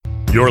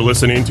You're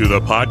listening to the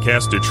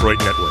Podcast Detroit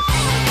Network.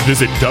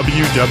 Visit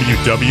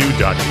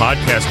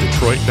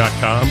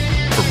www.podcastdetroit.com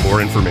for more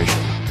information.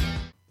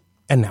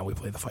 And now we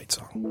play the fight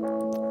song.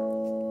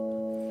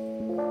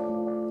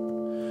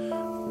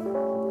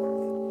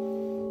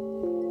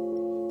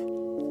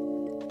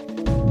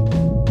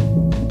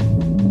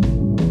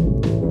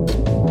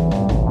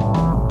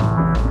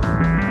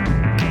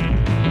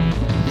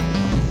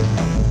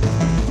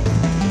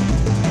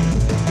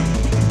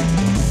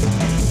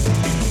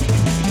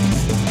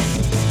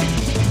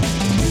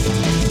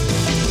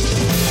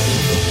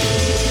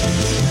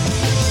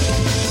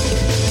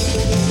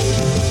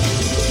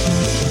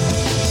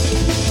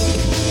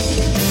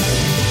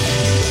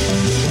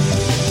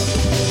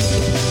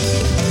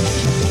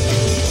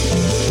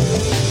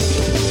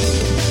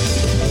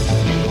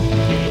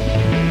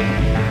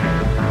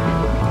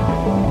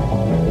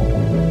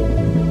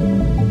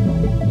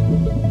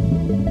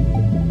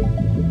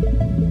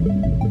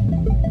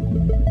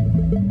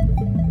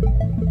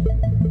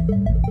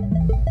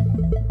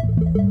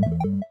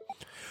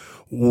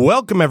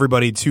 Welcome,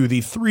 everybody, to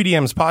the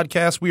 3DMs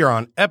podcast. We are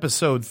on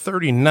episode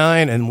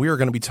 39, and we are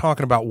going to be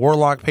talking about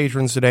Warlock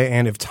patrons today,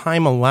 and if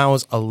time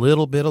allows, a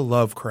little bit of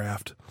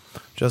Lovecraft.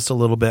 Just a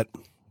little bit.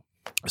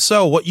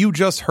 So what you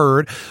just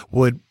heard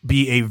would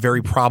be a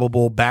very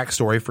probable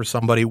backstory for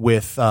somebody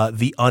with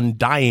the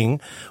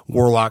Undying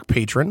Warlock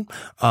patron.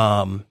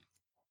 And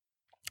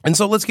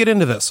so let's get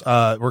into this.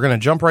 We're going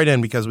to jump right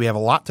in because we have a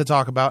lot to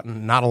talk about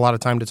and not a lot of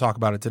time to talk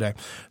about it today.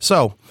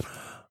 So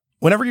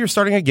whenever you're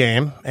starting a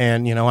game,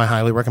 and, you know, I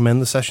highly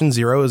recommend the Session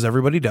Zero, as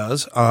everybody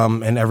does,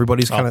 and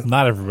everybody's kind of...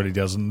 Not everybody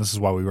does, and this is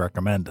why we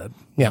recommend it.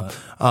 Yeah.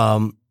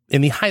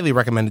 In the highly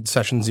recommended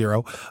Session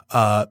Zero,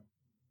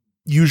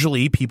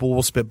 usually people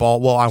will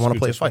spitball, well, I want to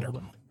play a fighter.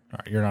 All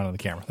right, you're not on the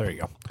camera. There you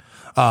go.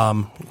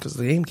 Because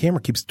the aim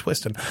camera keeps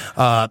twisting.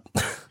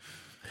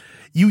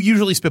 You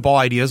usually spitball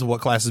ideas of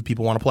what classes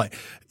people want to play.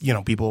 You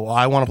know, people,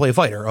 I want to play a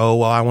fighter. Oh,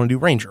 well, I want to do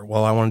ranger.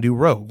 Well, I want to do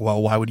rogue.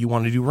 Well, why would you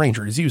want to do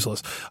ranger? It's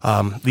useless.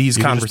 These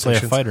you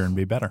conversations. Just play a fighter and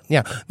be better.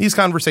 Yeah, these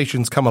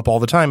conversations come up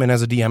all the time, and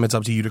as a DM, it's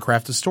up to you to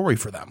craft a story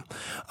for them.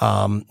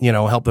 You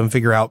know, help them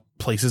figure out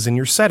places in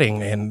your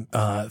setting and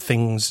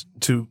things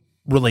to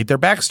relate their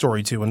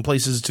backstory to, and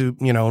places to,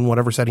 you know, in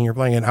whatever setting you're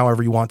playing in,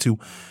 however you want to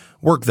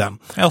work them.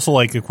 I also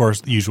like, of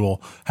course, the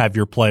usual, have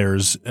your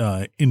players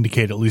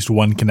indicate at least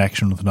one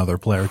connection with another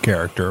player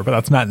character, but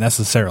that's not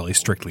necessarily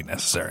strictly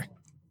necessary.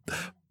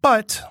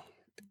 But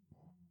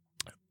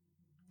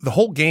the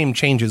whole game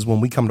changes when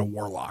we come to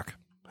Warlock.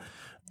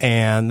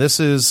 And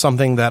this is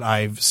something that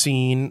I've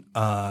seen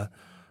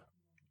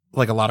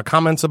like a lot of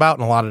comments about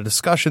and a lot of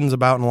discussions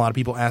about and a lot of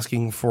people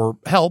asking for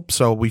help.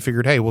 So we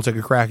figured, hey, we'll take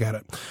a crack at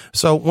it.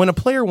 So when a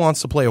player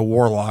wants to play a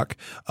Warlock,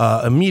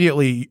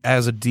 immediately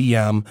as a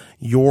DM,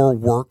 your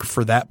work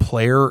for that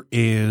player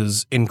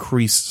is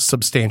increased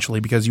substantially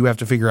because you have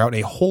to figure out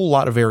a whole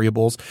lot of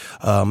variables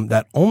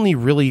that only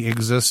really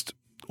exist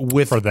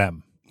For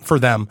them.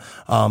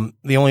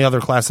 The only other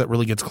class that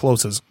really gets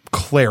close is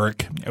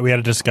Cleric. We had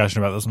a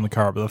discussion about this in the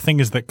car, but the thing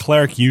is that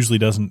Cleric usually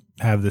doesn't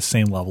have the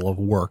same level of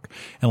work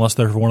unless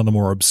they're one of the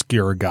more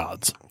obscure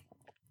gods.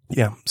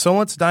 Yeah, so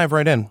let's dive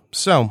right in.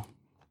 So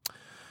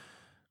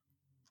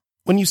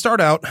when you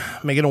start out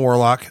making a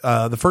Warlock,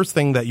 the first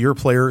thing that your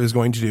player is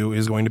going to do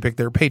is going to pick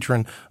their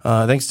patron,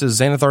 thanks to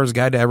Xanathar's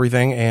Guide to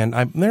Everything, and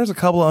there's a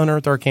couple of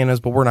Unearthed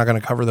Arcanas, but we're not going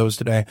to cover those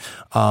today.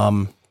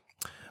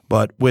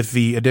 But with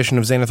the addition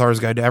of Xanathar's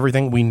Guide to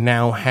Everything, we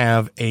now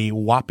have a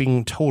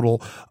whopping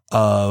total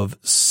of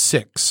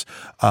 6.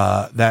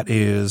 That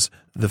is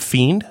the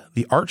Fiend,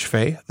 the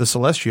Archfey, the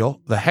Celestial,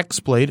 the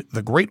Hexblade,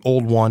 the Great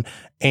Old One,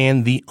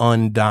 and the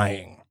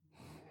Undying,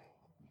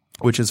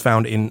 which is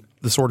found in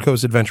the Sword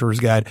Coast Adventurer's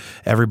Guide,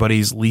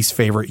 everybody's least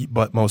favorite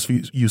but most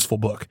useful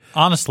book.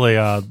 Honestly,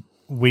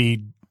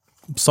 we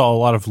saw a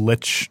lot of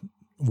Lich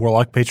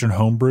Warlock patron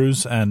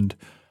homebrews, and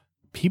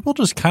people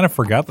just kind of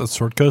forgot that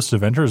Sword Coast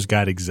Adventurer's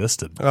Guide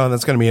existed. Oh,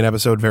 that's going to be an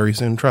episode very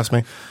soon. Trust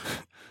me.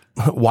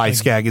 Why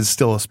Skag is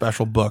still a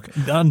special book.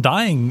 The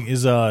Undying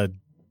is a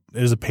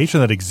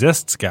patron that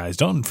exists, guys.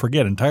 Don't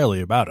forget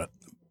entirely about it.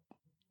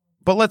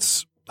 But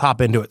let's hop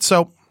into it.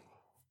 So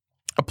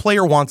a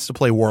player wants to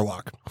play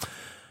Warlock.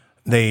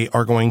 They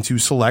are going to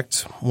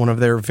select one of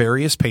their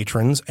various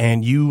patrons,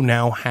 and you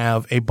now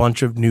have a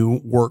bunch of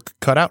new work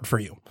cut out for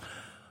you.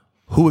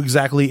 Who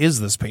exactly is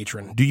this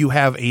patron? Do you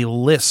have a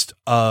list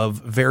of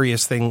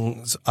various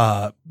things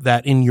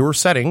that in your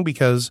setting,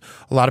 because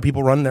a lot of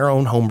people run their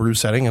own homebrew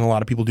setting and a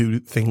lot of people do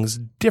things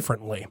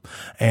differently.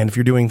 And if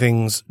you're doing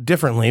things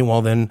differently,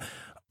 well, then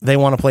they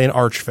want to play an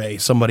Archfey,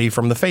 somebody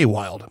from the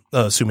Feywild,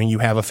 assuming you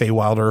have a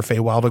Feywild or a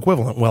Feywild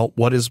equivalent. Well,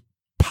 what is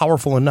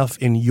powerful enough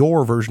in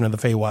your version of the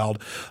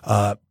Feywild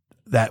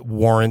that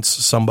warrants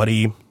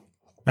somebody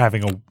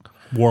having a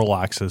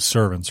Warlocks as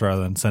servants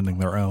rather than sending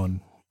their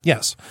own?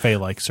 Yes.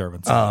 Fey-like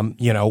servants.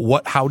 You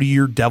know, how do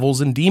your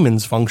devils and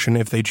demons function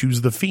if they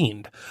choose the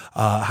Fiend?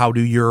 How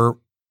do your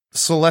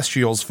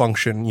celestials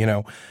function? You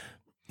know,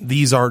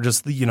 these are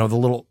just, the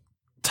little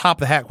top of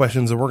the hat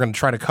questions, and we're going to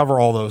try to cover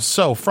all those.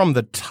 So from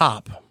the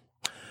top,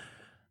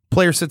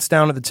 Player sits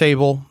down at the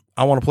table.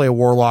 I want to play a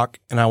warlock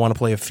and I want to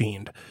play a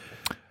fiend.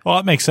 Well,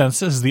 that makes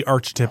sense. This is the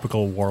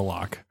archetypical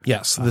warlock.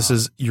 Yes, this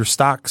is your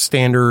stock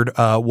standard,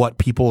 what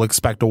people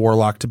expect a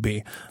warlock to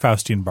be.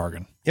 Faustian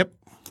bargain. Yep.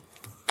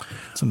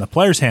 It's in the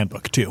player's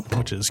handbook, too,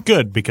 which is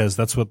good because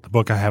that's what the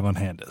book I have on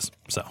hand is.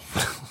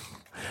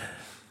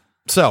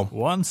 So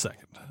 1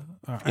 second.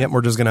 All right. Yep,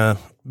 we're just going to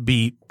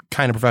be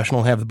kind of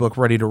professional, have the book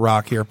ready to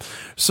rock here.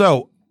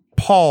 So,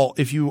 Paul,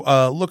 if you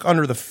look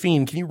under the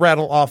fiend, can you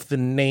rattle off the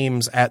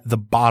names at the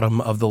bottom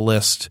of the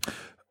list?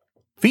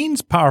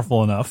 Fiend's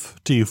powerful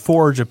enough to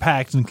forge a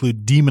pact to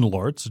include demon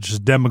lords, such as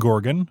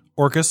Demogorgon,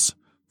 Orcus,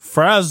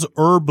 Fraz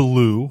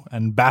Urbelu,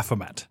 and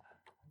Baphomet.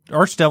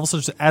 Archdevils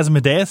such as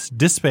Asmodeus,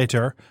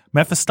 Dispater,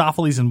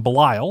 Mephistopheles, and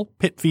Belial,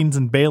 pit fiends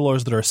and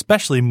Balors that are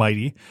especially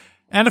mighty,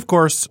 and of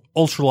course,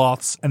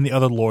 Ultraloths and the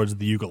other lords of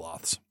the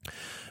Yugoloths.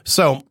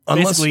 So,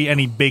 basically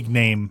any big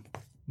name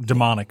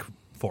demonic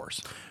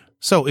force.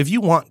 So, if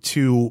you want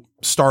to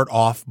start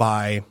off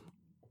by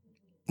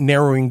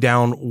narrowing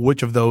down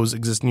which of those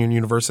exist in your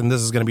universe, and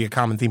this is going to be a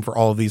common theme for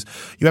all of these,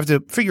 you have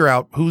to figure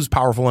out who's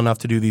powerful enough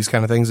to do these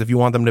kind of things if you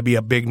want them to be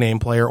a big name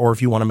player or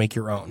if you want to make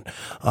your own.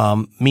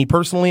 Me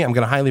personally, I'm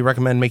going to highly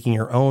recommend making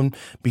your own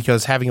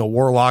because having a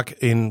warlock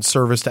in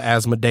service to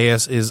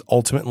Asmodeus is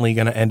ultimately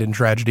going to end in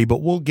tragedy,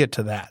 but we'll get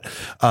to that.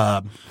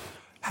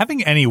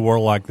 Having any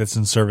warlock that's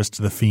in service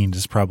to the fiend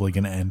is probably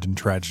going to end in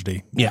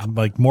tragedy. Yeah.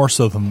 Like more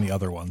so than the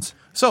other ones.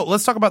 So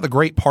let's talk about the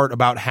great part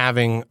about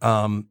having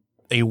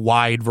a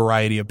wide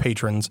variety of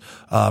patrons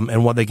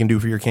and what they can do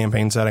for your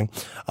campaign setting.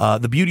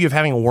 The beauty of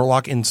having a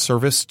warlock in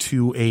service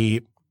to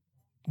a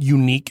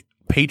unique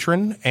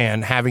patron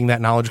and having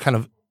that knowledge kind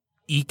of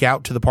eke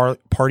out to the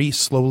party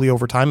slowly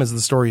over time as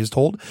the story is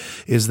told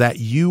is that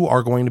you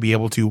are going to be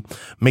able to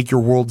make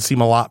your world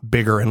seem a lot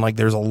bigger and like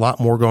there's a lot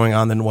more going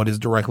on than what is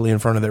directly in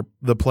front of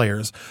the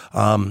players.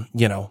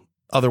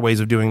 Other ways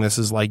of doing this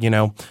is like,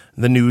 the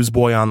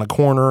newsboy on the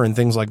corner and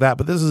things like that.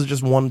 But this is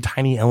just one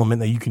tiny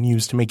element that you can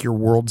use to make your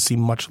world seem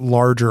much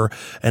larger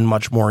and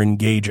much more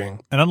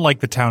engaging. And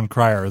unlike the town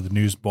crier or the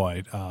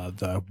newsboy,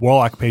 the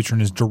warlock patron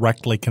is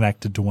directly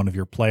connected to one of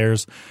your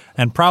players.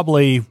 And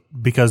probably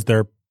because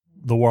the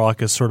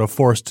warlock is sort of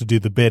forced to do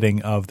the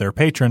bidding of their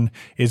patron,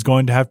 is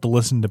going to have to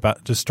listen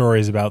to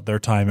stories about their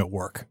time at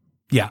work.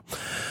 Yeah.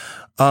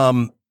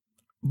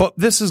 But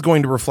this is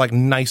going to reflect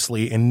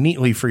nicely and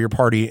neatly for your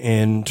party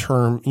in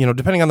term,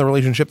 depending on the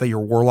relationship that your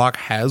warlock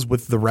has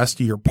with the rest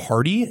of your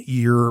party,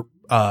 your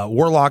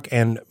warlock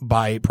and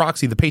by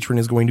proxy, the patron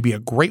is going to be a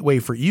great way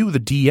for you,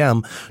 the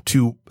DM,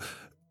 to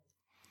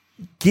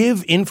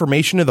give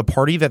information to the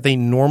party that they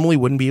normally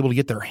wouldn't be able to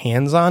get their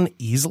hands on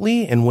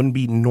easily and wouldn't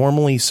be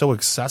normally so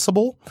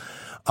accessible.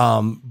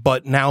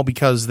 But now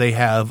because they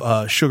have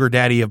a sugar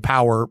daddy of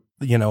power,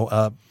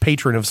 a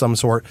patron of some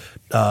sort,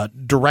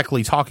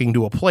 directly talking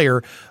to a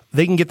player,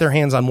 they can get their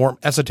hands on more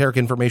esoteric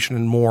information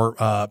and more,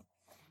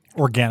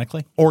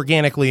 organically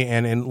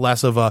and in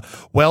less of a,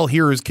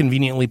 here is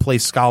conveniently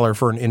placed scholar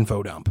for an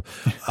info dump.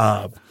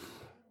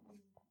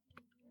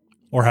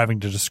 Or having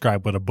to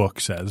describe what a book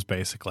says,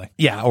 basically.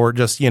 Yeah. Or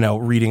just,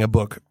 reading a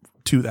book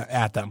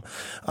at them.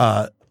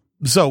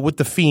 So with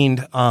the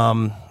fiend,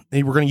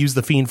 we're going to use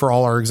the fiend for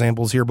all our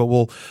examples here, but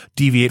we'll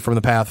deviate from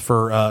the path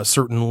for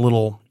certain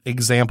little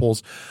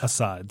examples.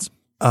 Asides.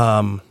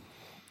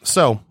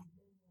 So,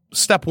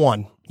 step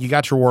one, you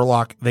got your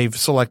warlock. They've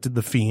selected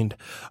the fiend.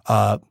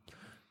 And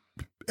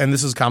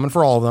this is common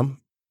for all of them.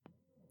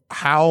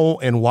 How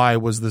and why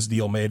was this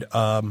deal made?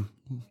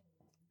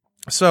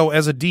 So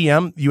as a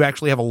DM, you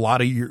actually have a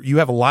lot at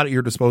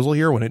your disposal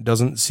here when it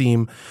doesn't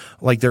seem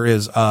like there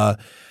is.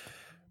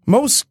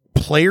 Most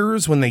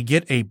players, when they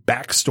get a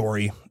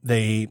backstory,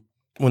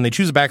 when they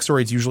choose a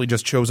backstory, it's usually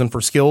just chosen for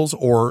skills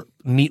or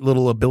neat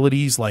little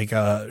abilities. Like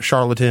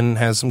Charlatan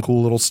has some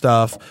cool little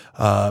stuff.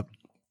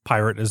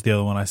 Pirate is the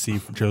other one I see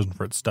chosen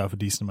for its stuff a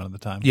decent amount of the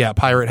time. Yeah,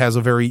 Pirate has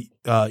a very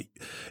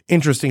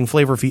interesting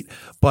flavor feat.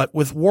 But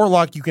with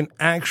Warlock, you can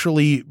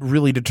actually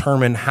really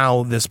determine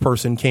how this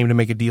person came to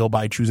make a deal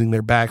by choosing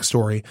their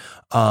backstory.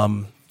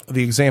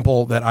 The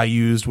example that I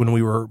used when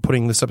we were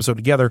putting this episode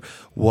together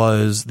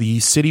was the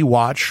City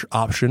Watch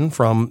option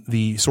from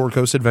the Sword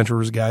Coast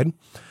Adventurer's Guide.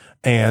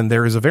 And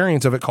there is a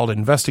variant of it called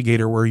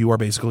Investigator where you are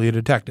basically a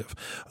detective.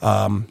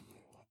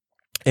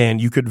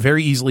 And you could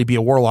very easily be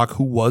a warlock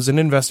who was an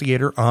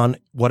investigator on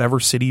whatever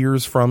city you're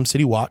from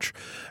City Watch,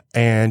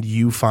 and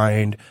you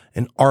find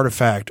an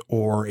artifact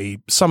or a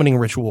summoning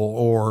ritual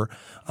or,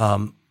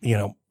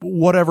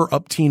 whatever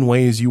upteen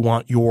ways you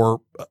want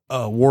your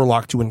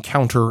warlock to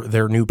encounter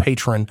their new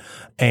patron.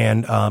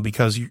 And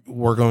because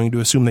we're going to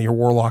assume that your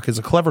warlock is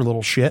a clever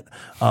little shit,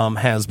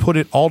 has put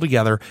it all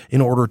together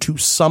in order to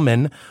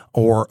summon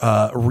or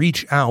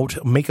reach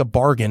out, make a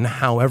bargain,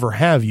 however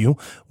have you,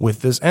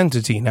 with this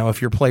entity. Now,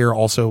 if your player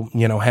also,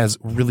 has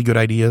really good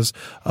ideas,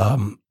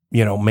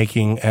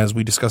 making, as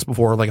we discussed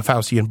before, like a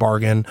Faustian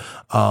bargain,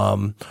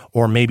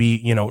 or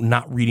maybe,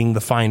 not reading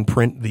the fine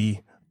print, the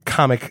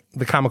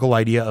comical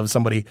idea of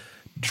somebody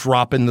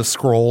dropping the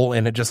scroll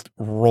and it just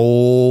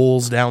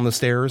rolls down the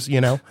stairs,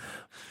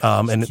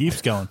 And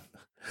Keeps going.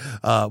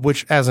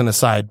 which, as an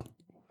aside,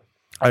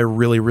 I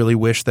really, really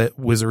wish that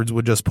Wizards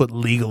would just put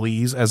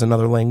legalese as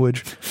another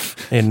language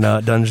in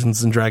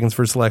Dungeons and Dragons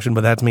for selection.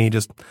 But that's me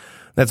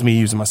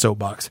using my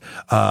soapbox.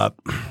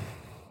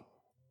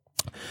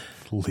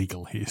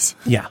 Legalese.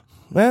 Yeah.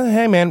 Well,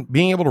 hey, man,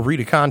 being able to read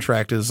a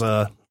contract is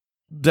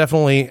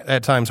definitely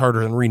at times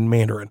harder than reading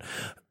Mandarin.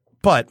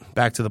 But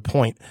back to the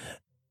point.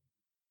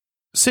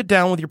 Sit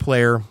down with your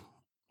player.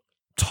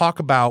 Talk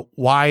about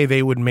why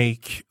they would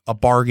make a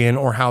bargain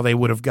or how they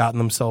would have gotten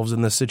themselves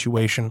in this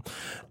situation.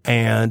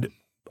 And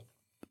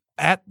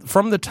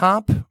from the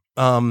top,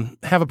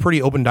 have a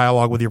pretty open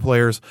dialogue with your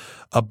players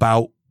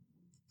about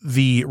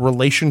the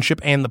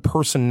relationship and the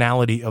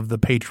personality of the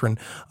patron.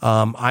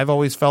 I've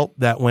always felt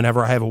that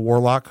whenever I have a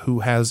warlock who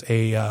has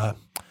a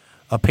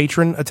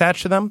patron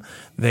attached to them,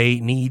 they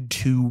need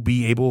to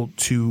be able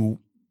to.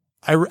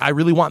 I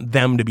really want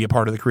them to be a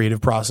part of the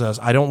creative process.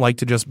 I don't like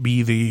to just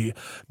be the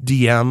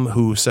DM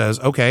who says,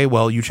 "Okay,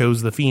 well, you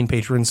chose the fiend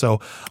patron,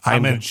 so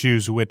I'm going to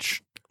choose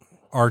which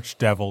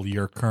archdevil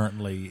you're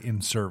currently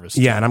in service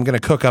to." Yeah, and I'm going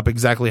to cook up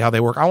exactly how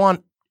they work. I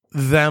want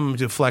them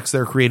to flex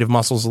their creative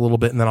muscles a little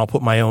bit, and then I'll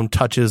put my own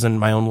touches and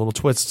my own little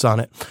twists on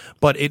it.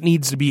 But it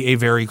needs to be a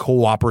very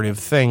cooperative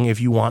thing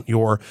if you want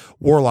your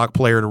warlock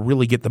player to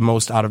really get the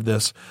most out of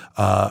this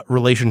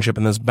relationship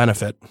and this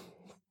benefit.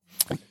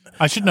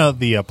 I should note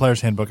the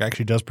Player's Handbook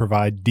actually does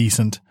provide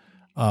decent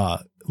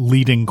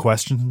leading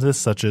questions to this,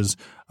 such as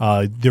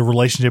the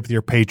relationship with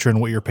your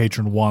patron, what your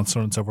patron wants, so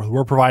on and so forth.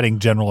 We're providing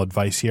general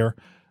advice here,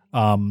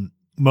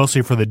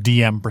 mostly for the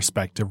DM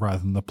perspective rather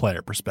than the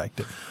player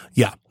perspective.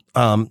 Yeah.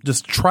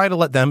 Just try to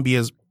let them be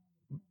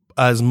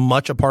as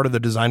much a part of the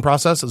design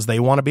process as they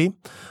want to be.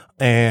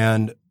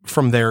 And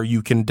from there,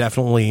 you can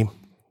definitely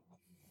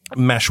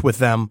mesh with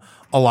them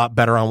a lot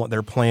better on what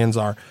their plans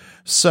are.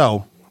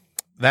 So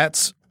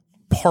that's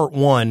part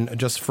one,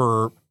 just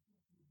for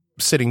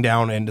sitting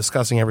down and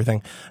discussing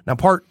everything. Now,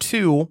 part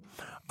two,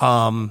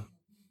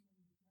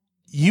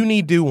 you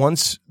need to,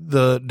 once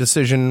the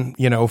decision,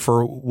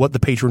 for what the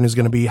patron is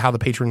going to be, how the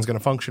patron is going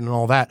to function and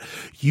all that,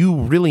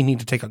 you really need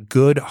to take a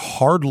good,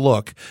 hard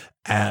look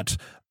at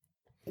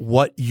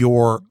what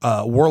your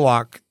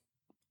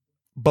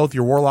both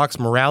your warlock's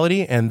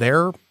morality and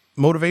their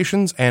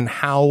motivations and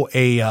how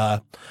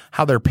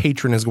their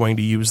patron is going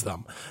to use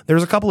them.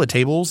 There's a couple of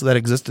tables that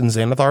exist in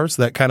Xanathars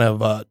that kind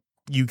of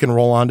you can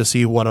roll on to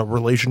see what a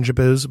relationship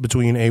is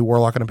between a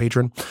warlock and a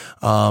patron.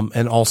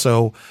 And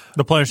also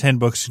the Player's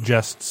Handbook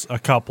suggests a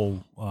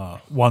couple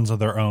ones of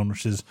their own,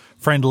 which is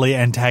friendly,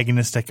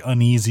 antagonistic,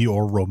 uneasy,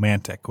 or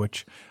romantic,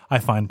 which I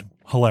find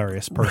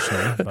hilarious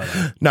personally.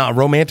 But,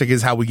 romantic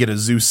is how we get a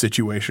Zeus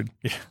situation.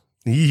 Yeah.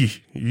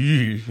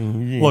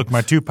 Look,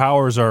 my two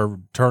powers are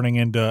turning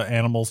into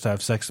animals to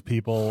have sex with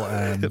people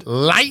and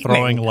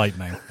throwing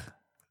lightning.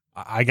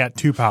 I got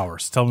two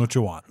powers. Tell me what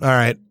you want. All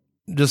right.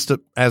 Just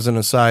as an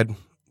aside,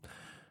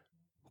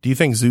 do you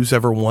think Zeus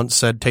ever once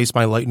said, "Taste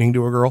my lightning"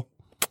 to a girl?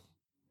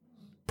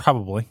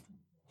 Probably.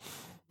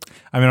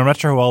 I mean, I'm not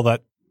sure how well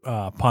that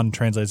pun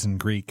translates in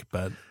Greek,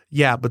 but...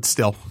 Yeah, but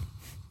still.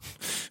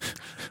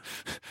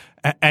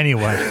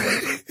 Anyway...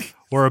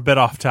 We're a bit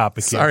off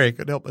topic here. Sorry, I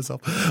couldn't help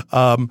myself.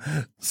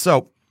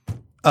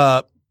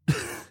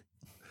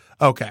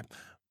 Okay,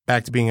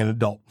 back to being an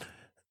adult.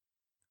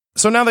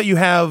 So now that you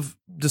have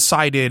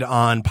decided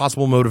on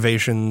possible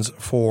motivations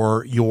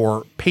for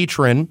your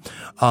patron,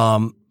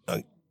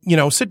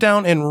 sit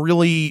down and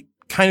really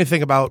kind of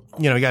think about,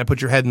 you got to put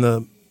your head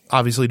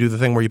obviously do the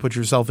thing where you put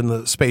yourself in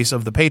the space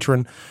of the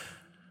patron.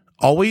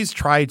 Always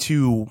try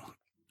to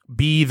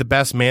be the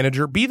best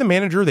manager. Be the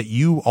manager that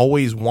you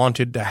always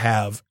wanted to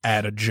have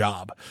at a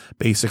job,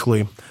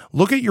 basically.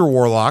 Look at your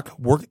warlock,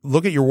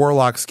 look at your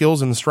warlock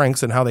skills and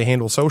strengths and how they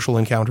handle social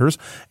encounters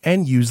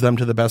and use them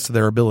to the best of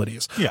their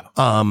abilities. Yeah.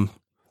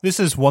 This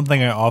is one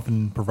thing I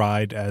often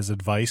provide as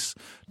advice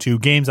to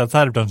games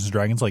outside of Dungeons &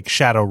 Dragons, like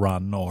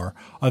Shadowrun or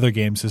other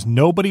games, is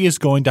nobody is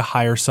going to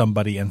hire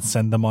somebody and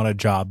send them on a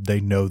job they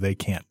know they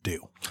can't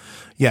do.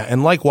 Yeah,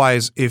 and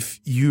likewise, if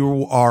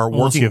you are Unless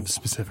working... you have a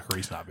specific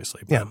reason,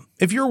 obviously. But. Yeah,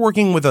 if you're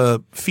working with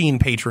a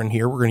fiend patron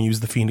here, we're going to use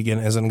the fiend again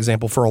as an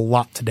example for a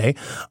lot today,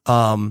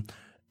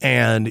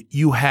 and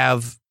you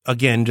have,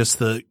 again, just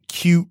the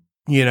cute,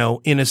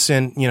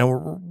 innocent,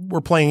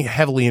 we're playing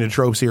heavily into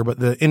tropes here, but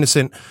the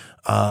innocent,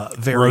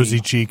 very...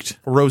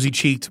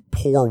 Rosy-cheeked,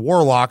 poor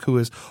warlock who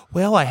is,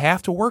 well, I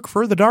have to work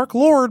for the Dark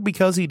Lord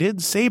because he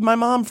did save my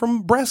mom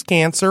from breast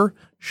cancer.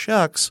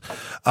 Shucks.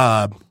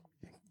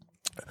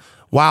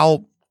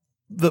 While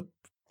the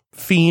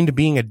fiend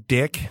being a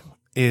dick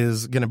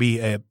is going to be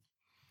a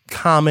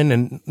common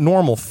and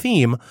normal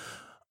theme,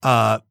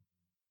 at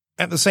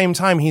the same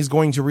time, he's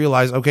going to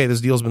realize, okay,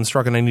 this deal's been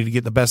struck and I need to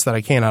get the best that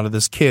I can out of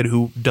this kid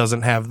who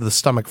doesn't have the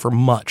stomach for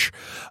much.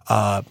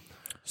 At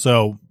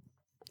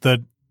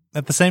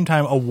the same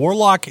time, a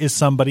warlock is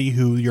somebody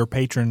who your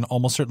patron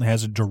almost certainly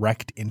has a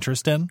direct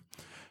interest in.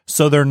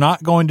 So they're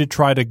not going to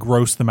try to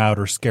gross them out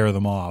or scare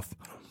them off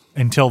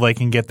until they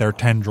can get their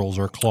tendrils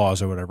or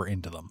claws or whatever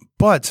into them.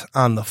 But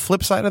on the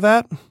flip side of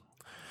that,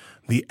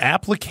 The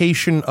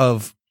application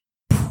of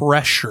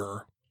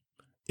pressure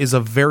is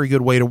a very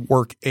good way to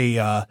work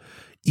a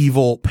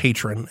evil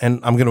patron, and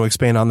I'm going to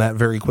expand on that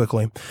very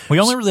quickly. We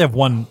only really have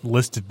one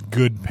listed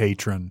good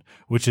patron,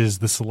 which is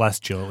the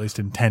Celestial, at least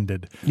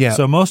intended. Yeah.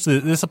 So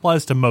this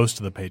applies to most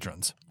of the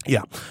patrons.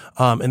 Yeah.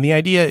 And the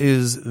idea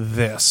is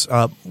this.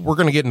 We're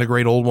going to get into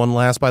Great Old One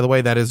last, by the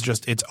way. That is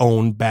just its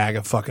own bag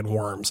of fucking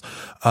worms.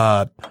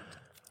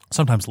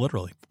 Sometimes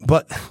literally.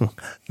 But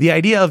the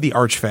idea of the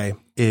Archfey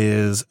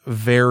is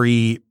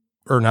very,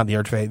 or not the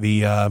Archfey,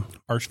 the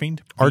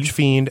Archfiend?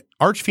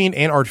 Archfiend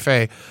and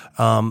Archfey,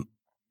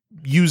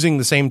 using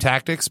the same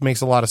tactics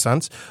makes a lot of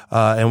sense.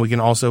 And we can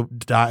also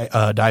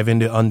dive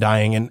into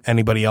Undying and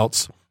anybody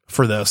else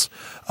for this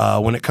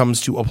when it comes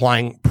to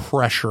applying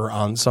pressure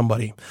on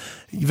somebody.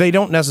 They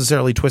don't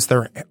necessarily twist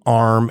their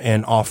arm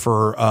and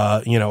offer,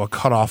 a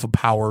cutoff of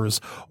powers,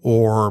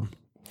 or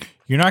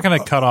You're not going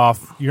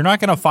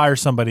to fire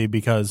somebody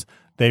because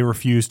they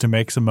refuse to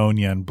mix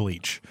ammonia and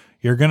bleach.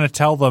 You're going to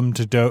tell them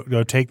to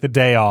go take the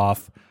day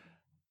off,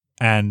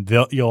 and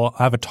you'll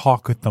have a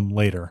talk with them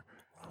later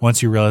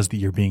once you realize that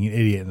you're being an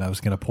idiot and that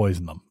was going to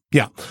poison them.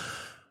 Yeah.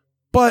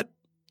 But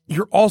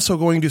you're also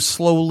going to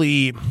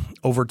slowly,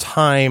 over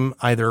time,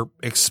 either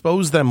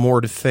expose them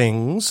more to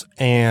things.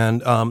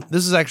 And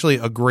this is actually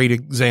a great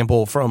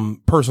example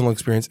from personal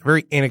experience, a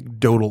very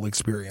anecdotal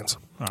experience.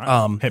 All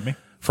right. Hit me.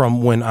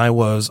 From when I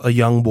was a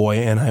young boy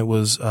and I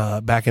was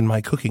back in my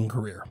cooking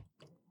career.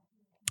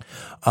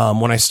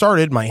 When I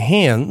started, my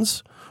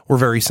hands were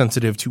very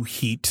sensitive to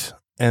heat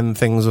and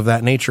things of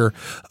that nature,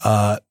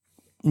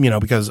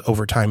 because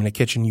over time in the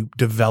kitchen, you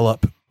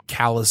develop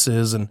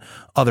calluses and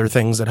other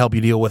things that help you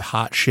deal with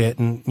hot shit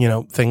and,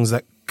 things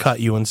that cut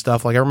you and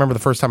stuff. Like I remember the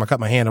first time I cut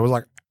my hand, I was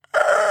like,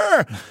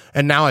 argh!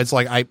 And now it's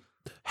like I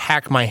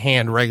hack my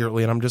hand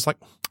regularly and I'm just like,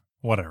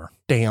 whatever.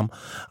 Damn.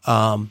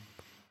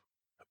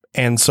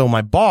 And so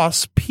my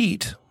boss,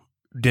 Pete,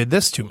 did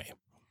this to me.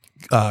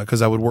 Cause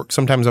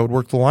sometimes I would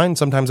work the line.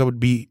 Sometimes I would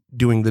be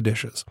doing the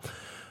dishes.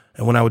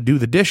 And when I would do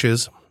the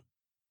dishes,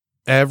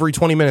 every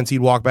 20 minutes he'd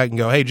walk back and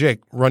go, "Hey, Jake,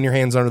 run your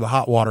hands under the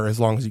hot water as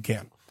long as you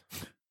can."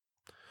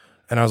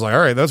 And I was like, all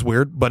right, that's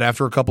weird. But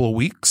after a couple of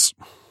weeks,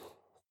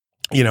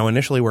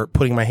 initially where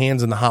putting my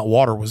hands in the hot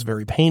water was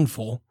very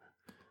painful,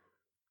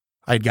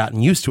 I'd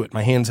gotten used to it.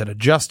 My hands had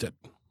adjusted.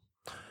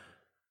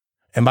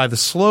 And by the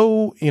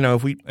slow,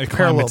 if we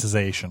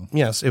acclimatization.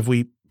 Yes, if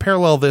we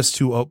parallel this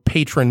to a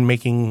patron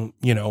making,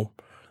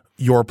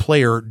 your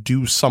player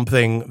do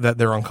something that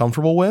they're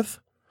uncomfortable with,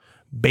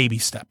 baby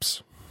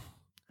steps.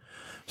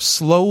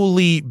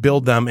 Slowly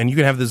build them, and you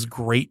can have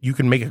you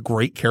can make a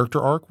great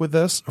character arc with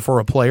this for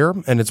a player.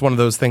 And it's one of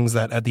those things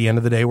that at the end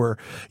of the day where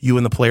you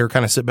and the player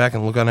kind of sit back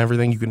and look on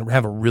everything, you can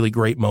have a really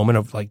great moment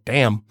of like,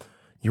 damn,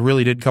 you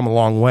really did come a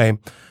long way,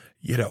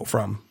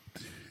 from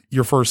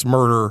your first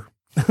murder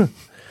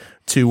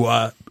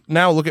to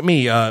now look at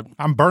me.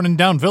 I'm burning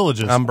down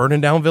villages. I'm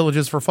burning down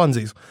villages for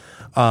funsies.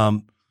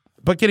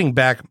 But getting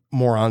back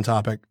more on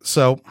topic.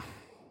 So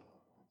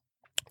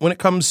when it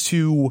comes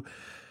to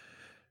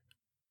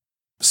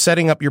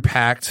setting up your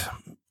pact,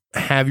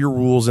 have your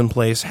rules in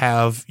place,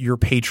 have your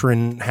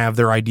patron have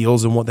their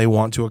ideals and what they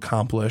want to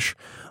accomplish.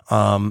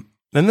 And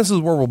this is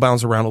where we'll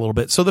bounce around a little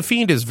bit. So the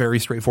Fiend is very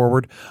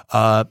straightforward.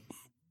 The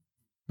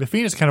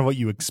Fiend is kind of what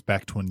you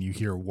expect when you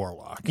hear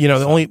Warlock. The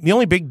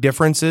only big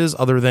difference is,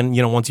 other than,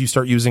 once you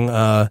start using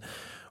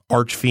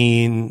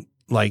Archfiend,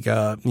 like,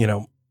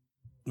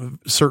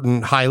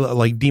 certain high,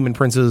 like Demon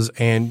Princes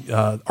and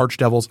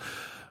Archdevils,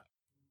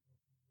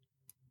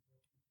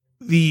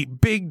 the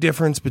big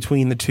difference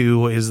between the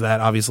two is that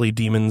obviously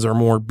demons are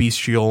more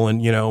bestial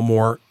and,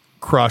 more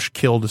crush,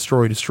 kill,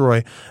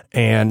 destroy,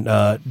 and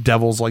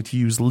devils like to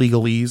use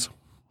legalese.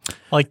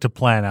 Like to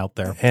plan out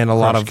there. And a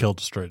lot of kill,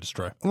 destroy.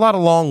 A lot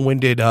of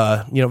long-winded,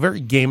 very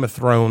Game of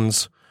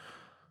Thrones,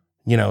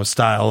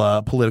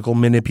 style political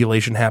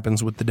manipulation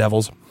happens with the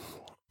devils.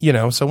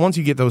 So once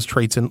you get those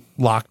traits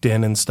locked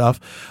in and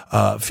stuff,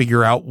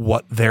 figure out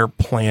what their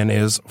plan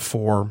is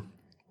for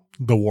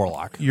the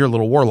Warlock. Your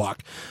little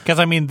Warlock. Because,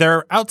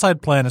 their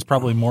outside plan is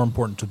probably more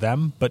important to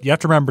them, but you have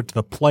to remember, to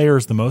the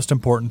players, the most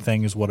important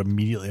thing is what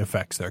immediately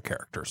affects their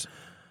characters.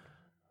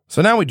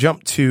 So now we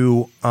jump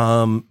to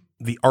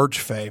the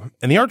Archfey.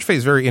 And the Archfey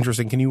is very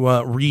interesting. Can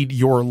you read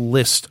your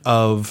list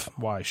of...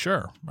 Why,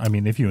 sure.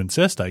 If you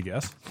insist, I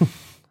guess.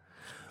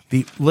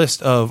 The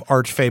list of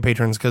Archfey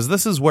patrons, because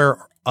this is where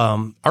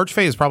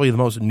Archfey is probably the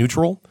most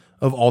neutral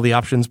of all the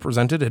options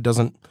presented. It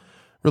doesn't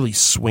really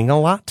swing a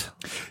lot.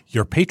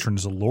 Your patron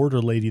is a lord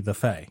or lady of the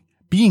Fae.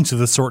 Beings of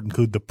this sort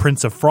include the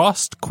Prince of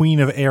Frost,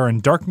 Queen of Air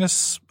and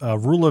Darkness,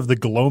 ruler of the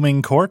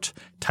Gloaming Court,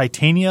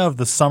 Titania of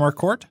the Summer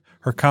Court,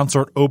 her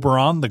consort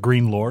Oberon, the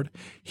Green Lord,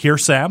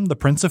 Hirsam, the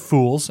Prince of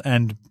Fools,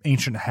 and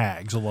Ancient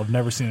Hags, although I've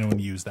never seen anyone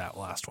use that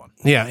last one.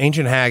 Yeah,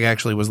 Ancient Hag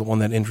actually was the one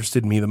that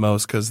interested me the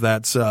most, because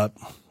that's... out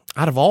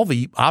of all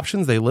the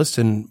options they list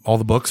in all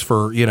the books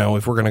for,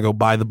 if we're going to go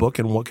buy the book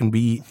and what can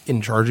be in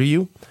charge of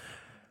you,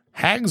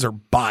 hags are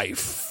by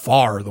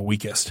far the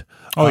weakest.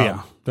 Oh,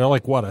 yeah. They're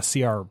like, what, a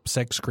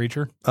CR6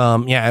 creature?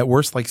 Yeah, at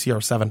worst, like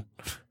CR7.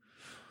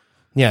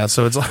 Yeah,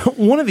 so it's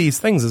one of these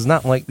things is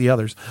not like the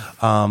others.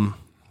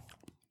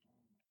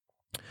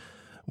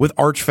 With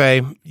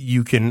Archfey,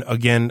 you can,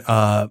 again,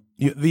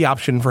 the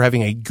option for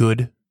having a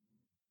good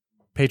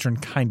Patron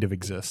kind of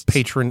exists.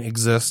 patron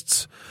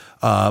exists,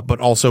 but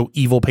also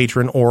evil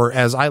patron, or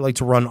as I like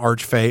to run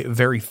Archfey,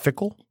 very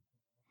fickle,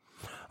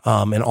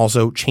 and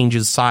also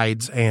changes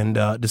sides and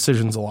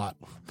decisions a lot.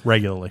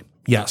 Regularly.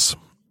 Yes.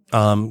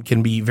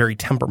 Can be very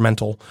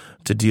temperamental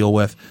to deal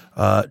with.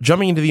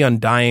 Jumping into the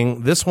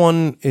Undying, this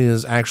one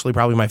is actually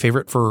probably my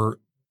favorite for,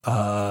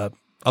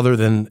 other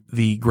than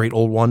the Great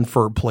Old One,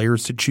 for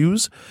players to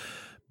choose,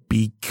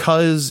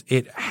 because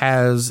it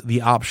has the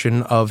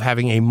option of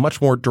having a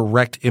much more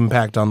direct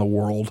impact on the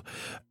world.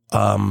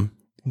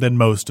 Than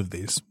most of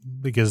these,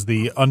 because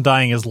the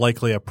Undying is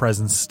likely a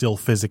presence still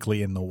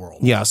physically in the world.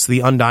 Yes, the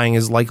Undying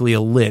is likely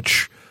a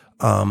lich,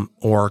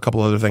 or a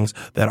couple other things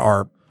that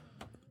are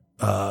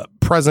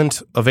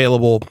present,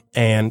 available,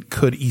 and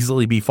could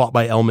easily be fought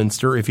by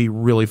Elminster if he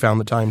really found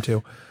the time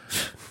to.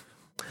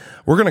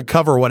 We're going to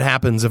cover what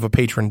happens if a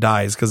patron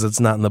dies because it's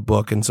not in the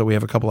book, and so we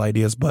have a couple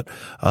ideas. But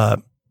I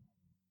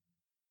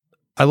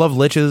love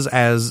liches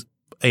as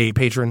a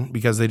patron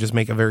because they just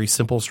make a very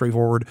simple,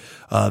 straightforward.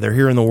 They're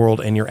here in the world,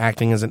 and you're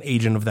acting as an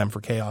agent of them for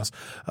chaos.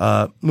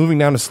 Moving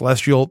down to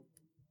Celestial,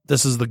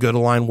 this is the good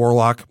aligned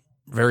Warlock.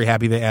 Very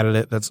happy they added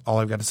it. That's all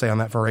I've got to say on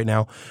that for right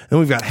now. Then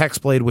we've got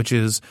Hexblade, which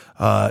is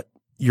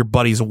your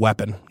buddy's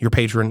weapon. Your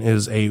patron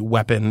is a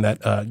weapon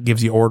that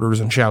gives you orders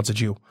and shouts at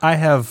you. I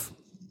have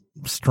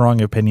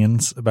strong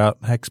opinions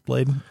about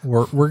Hexblade.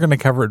 We're going to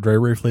cover it very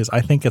briefly.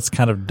 I think it's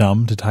kind of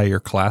dumb to tie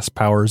your class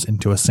powers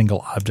into a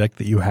single object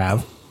that you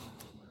have.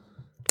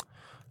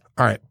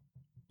 All right.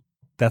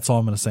 That's all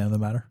I'm going to say on the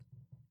matter.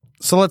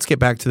 So let's get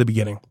back to the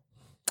beginning.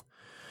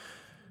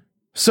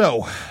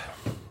 So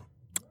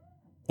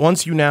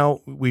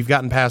we've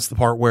gotten past the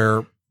part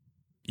where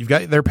you've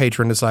got their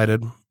patron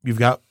decided, you've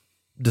got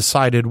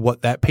decided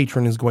what that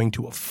patron is going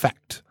to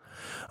affect,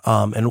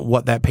 and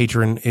what that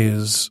patron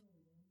has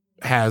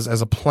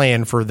as a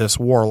plan for this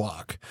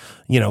warlock.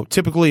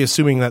 Typically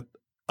assuming that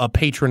a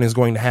patron is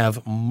going to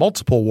have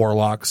multiple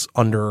warlocks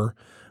under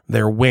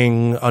their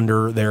wing,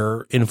 under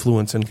their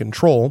influence and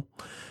control,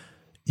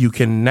 you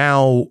can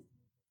now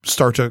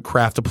start to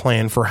craft a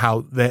plan for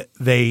how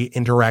they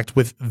interact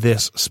with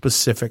this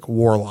specific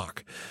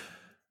warlock.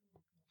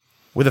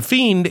 With a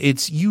fiend,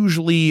 it's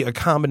usually a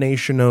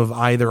combination of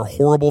either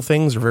horrible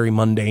things or very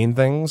mundane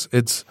things.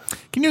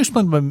 Can you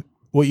explain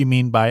what you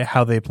mean by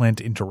how they plan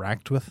to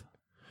interact with?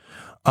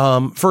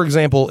 For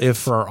example,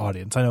 For our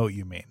audience, I know what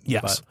you mean.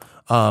 Yes.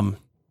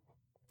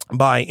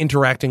 By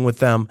interacting with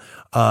them,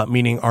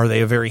 meaning are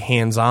they a very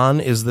hands-on?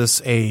 Is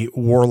this a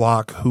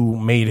warlock who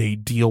made a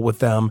deal with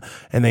them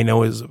and they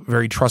know is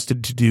very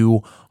trusted to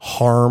do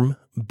harm,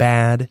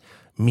 bad,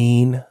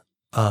 mean,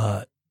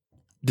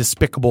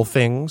 despicable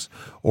things?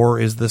 Or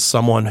is this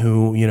someone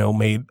who,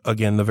 made,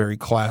 again, the very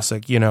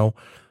classic,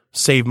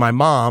 save my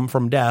mom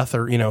from death,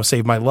 or,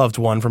 save my loved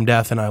one from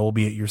death and I will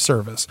be at your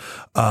service.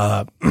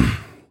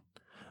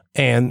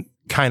 And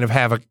kind of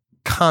have a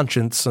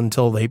conscience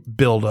until they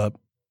build a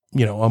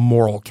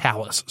moral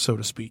callus, so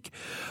to speak.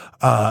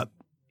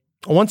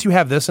 Once you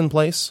have this in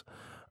place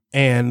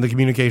and the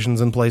communications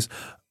in place,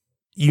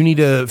 you need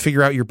to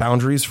figure out your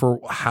boundaries for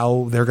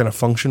how they're going to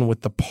function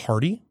with the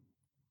party.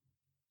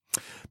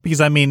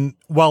 Because,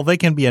 while they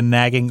can be a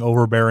nagging,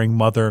 overbearing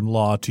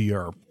mother-in-law to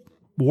your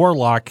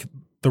warlock,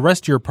 the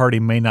rest of your party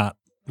may not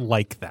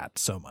like that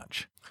so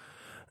much.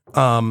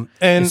 And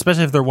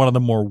especially if they're one of the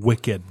more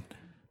wicked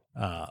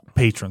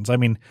patrons.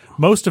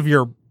 Most of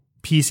your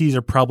PCs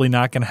are probably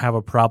not going to have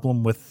a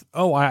problem with,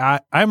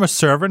 I'm a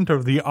servant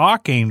of the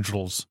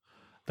archangels.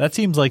 That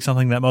seems like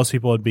something that most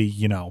people would be,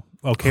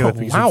 okay with.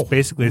 Because it's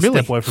basically a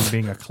step away from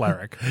being a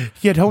cleric.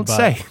 You don't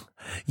say.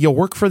 You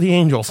work for the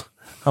angels.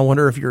 I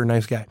wonder if you're a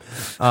nice guy.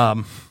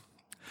 No,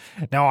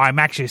 I'm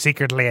actually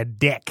secretly a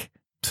dick.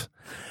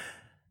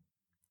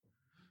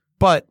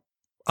 But,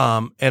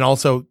 and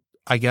also,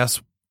 I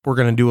guess we're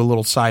going to do a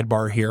little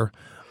sidebar here.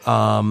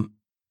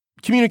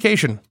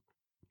 Communication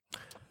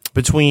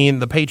between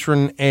the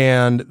patron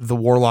and the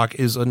warlock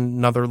is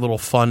another little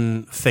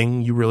fun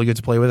thing you really get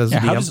to play with as a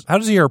DM. How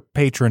does your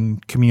patron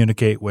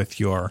communicate with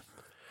your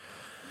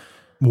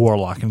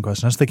warlock in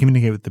question? How does they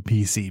communicate with the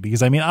PC?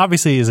 Because,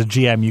 obviously as a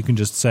GM, you can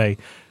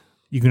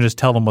just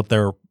tell them what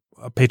their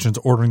patron's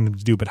ordering them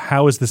to do, but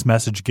how is this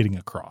message getting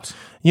across?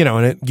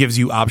 And it gives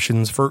you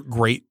options for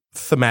great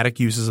thematic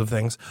uses of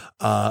things.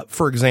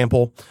 For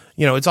example,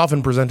 it's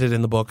often presented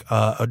in the book,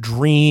 a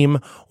dream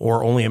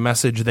or only a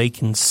message they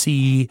can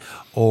see,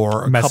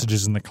 or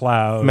messages in the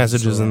clouds,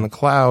 in the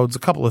clouds, a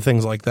couple of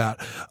things like that.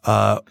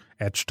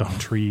 Etched on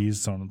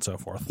trees, so on and so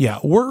forth. Yeah.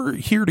 We're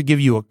here to give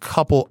you a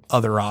couple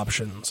other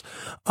options.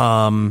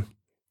 So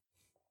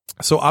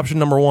option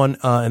number one,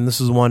 and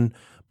this is one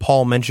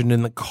Paul mentioned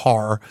in the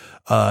car,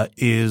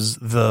 is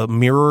the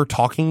mirror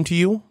talking to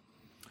you.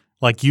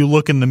 Like you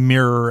look in the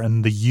mirror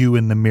and the you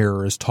in the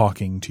mirror is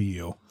talking to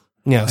you.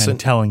 Yes. And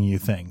telling you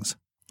things.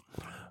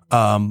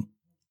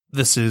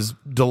 this is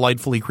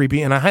delightfully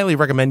creepy, and I highly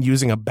recommend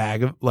using a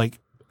bag of like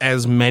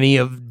as many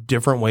of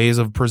different ways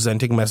of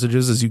presenting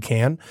messages as you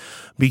can,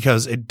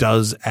 because it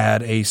does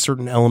add a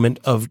certain element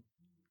of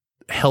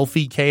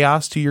healthy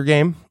chaos to your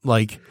game.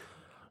 Like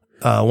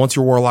once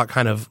your warlock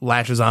kind of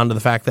latches on to the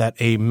fact that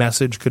a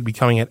message could be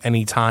coming at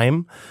any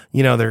time,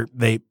 you know,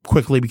 they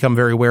quickly become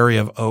very wary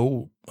of,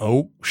 oh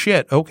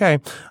shit, okay.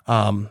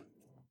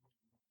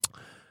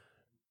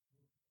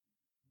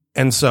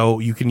 And so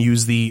you can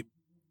use the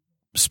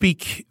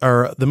speak,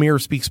 or the mirror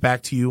speaks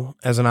back to you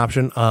as an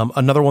option.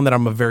 Another one that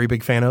I'm a very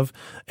big fan of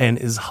and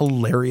is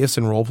hilarious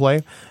in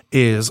roleplay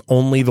is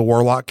only the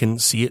warlock can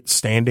see it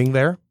standing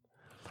there.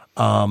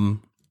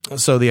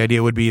 So the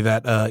idea would be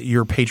that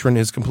your patron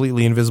is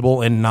completely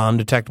invisible and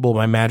non-detectable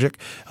by magic.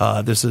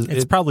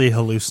 It's probably a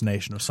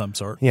hallucination of some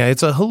sort. Yeah,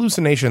 it's a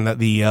hallucination that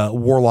the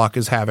warlock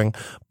is having,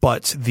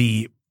 but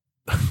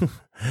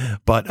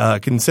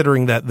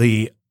considering that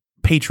the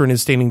patron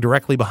is standing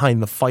directly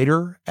behind the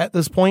fighter at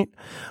this point,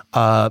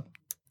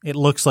 it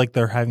looks like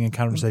they're having a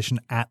conversation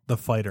at the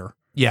fighter.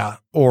 Yeah,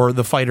 or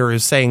the fighter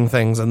is saying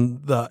things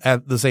and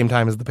at the same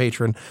time as the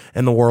patron,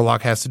 and the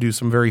warlock has to do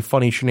some very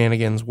funny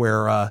shenanigans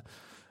where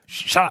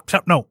shut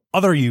up, no,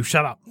 other you,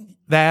 shut up.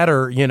 That,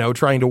 or, you know,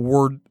 trying to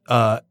word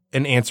an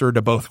answer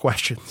to both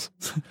questions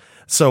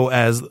so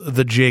as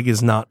the jig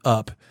is not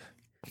up.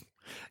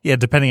 Yeah,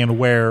 depending on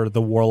where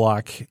the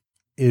warlock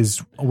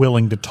is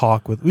willing to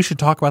talk with. We should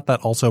talk about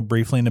that also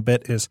briefly in a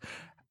bit, is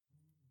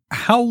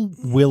how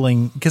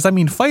willing, because I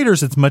mean,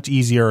 fighters, it's much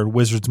easier, or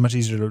wizards, much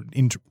easier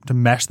to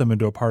mesh them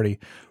into a party.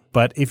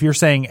 But if you're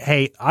saying,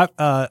 hey,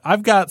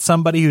 I've got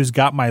somebody who's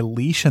got my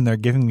leash and they're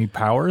giving me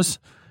powers,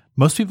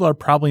 most people are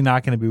probably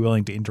not going to be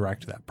willing to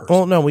interact with that person.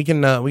 Well, no, we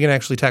can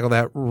actually tackle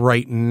that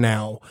right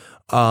now.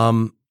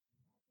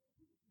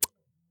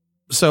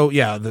 So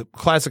yeah, the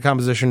classic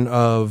composition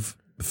of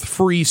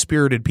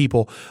free-spirited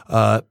people,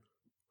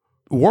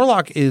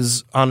 warlock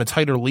is on a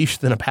tighter leash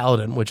than a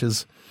paladin, which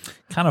is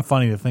kind of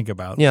funny to think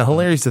about. Yeah,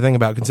 hilarious to think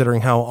about,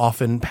 considering how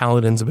often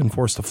paladins have been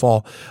forced to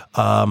fall.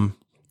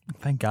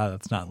 Thank God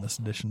that's not in this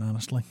edition,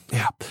 honestly.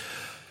 Yeah.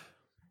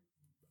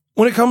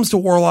 When it comes to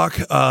warlock,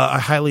 I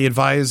highly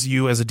advise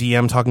you as a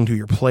DM talking to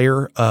your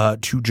player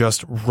to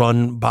just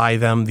run by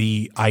them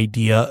the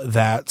idea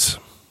that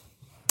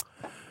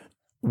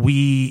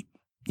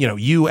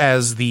you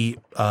as the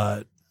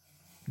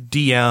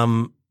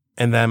DM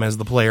and them as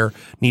the player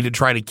need to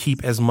try to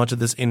keep as much of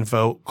this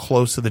info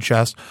close to the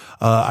chest.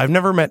 I've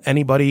never met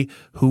anybody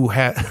who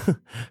had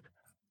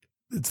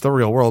it's the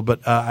real world,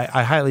 but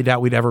I highly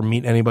doubt we'd ever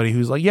meet anybody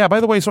who's like, yeah, by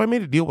the way, so I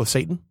made a deal with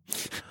Satan.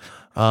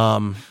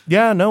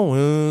 Yeah, no,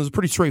 it was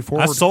pretty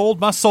straightforward. I sold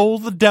my soul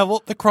to the devil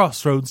at the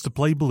crossroads to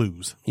play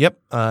blues. Yep.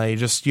 I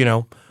just,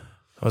 I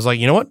was like,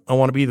 you know what? I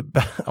want to be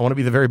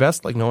the very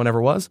best, like no one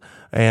ever was,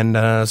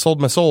 and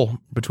sold my soul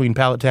between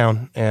Pallet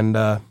Town and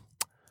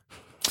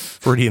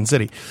Viridian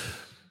City.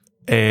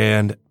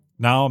 And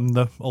now I'm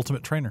the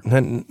ultimate trainer.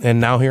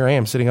 And now here I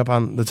am sitting up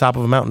on the top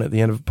of a mountain at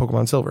the end of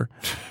Pokemon Silver,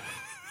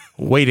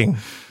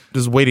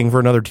 just waiting for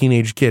another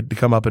teenage kid to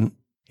come up and.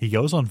 He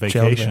goes on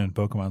vacation in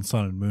Pokemon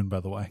Sun and Moon,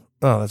 by the way.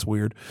 Oh, that's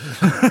weird.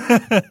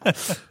 I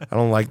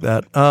don't like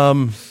that.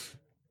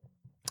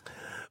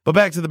 But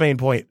back to the main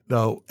point,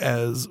 though,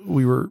 as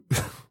we were.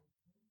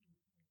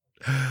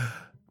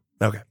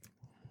 Okay.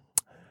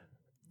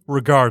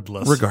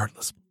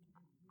 Regardless.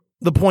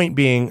 The point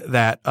being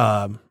that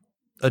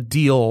a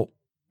deal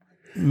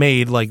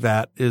made like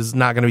that is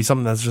not going to be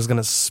something that's just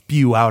going to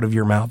spew out of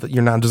your mouth. That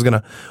you're not just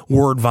going to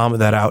word vomit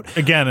that out.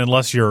 Again,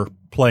 unless you're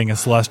playing a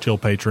celestial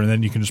patron, and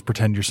then you can just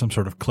pretend you're some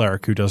sort of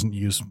cleric who doesn't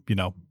use,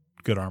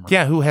 good armor.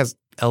 Yeah, who has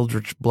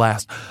Eldritch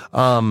Blast.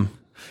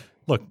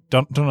 Look,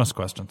 don't ask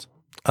questions.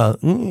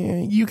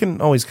 You can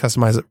always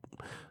customize it,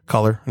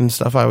 color and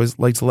stuff. I always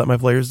like to let my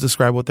players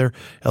describe what their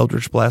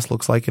Eldritch Blast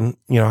looks like and,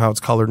 how it's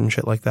colored and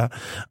shit like that.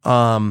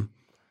 But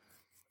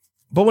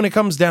when it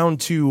comes down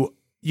to,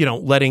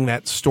 letting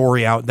that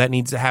story out, that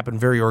needs to happen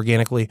very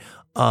organically.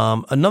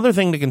 Another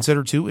thing to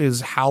consider too is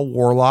how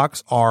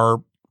warlocks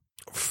are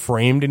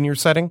framed in your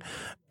setting.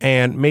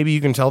 And maybe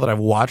you can tell that I've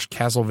watched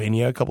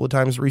Castlevania a couple of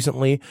times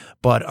recently,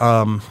 but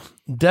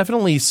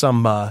definitely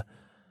some, a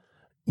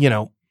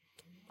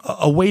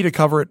way to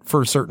cover it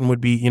for certain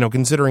would be,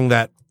 considering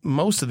that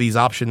most of these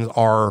options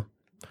are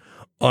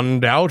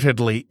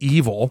undoubtedly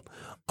evil.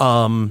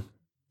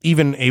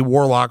 Even a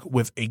warlock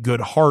with a good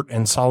heart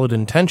and solid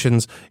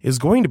intentions is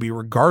going to be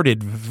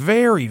regarded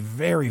very,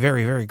 very,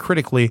 very, very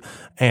critically.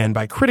 And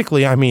by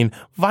critically, I mean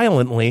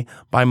violently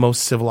by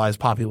most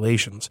civilized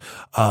populations.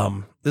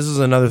 This is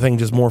another thing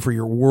just more for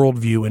your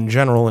worldview in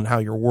general and how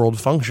your world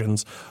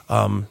functions.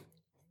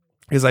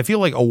 Is I feel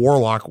like a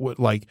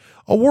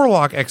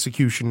warlock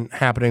execution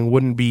happening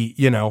wouldn't be,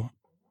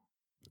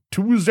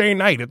 Tuesday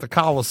night at the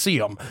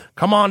Coliseum.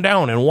 Come on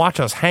down and watch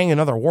us hang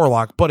another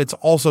warlock. But it's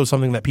also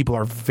something that people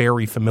are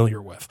very familiar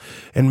with,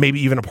 and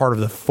maybe even a part of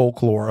the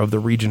folklore of the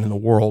region and the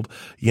world,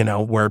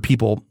 where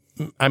people,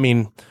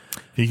 if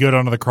you go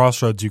down to the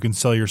crossroads, you can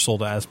sell your soul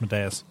to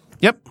Asmodeus.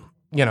 Yep.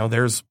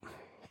 There's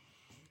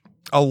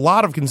a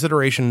lot of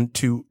consideration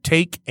to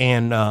take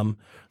and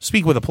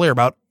speak with a player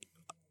about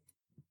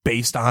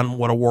based on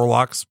what a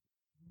warlock's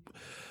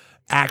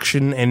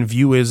action and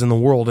view is in the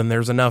world. And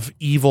there's enough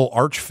evil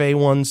archfey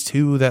ones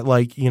too that,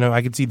 like, you know,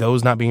 I could see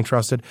those not being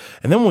trusted.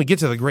 And then when we get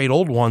to the great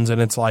old ones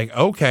and it's like,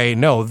 okay,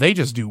 no, they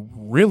just do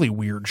really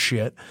weird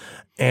shit.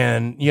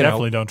 And, you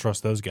Definitely don't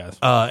trust those guys.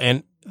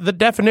 And the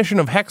definition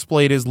of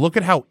Hexblade is look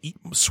at how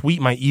sweet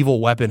my evil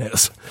weapon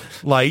is.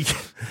 Like,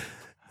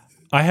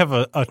 I have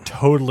a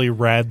totally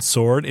rad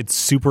sword. It's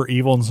super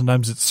evil, and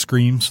sometimes it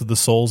screams for the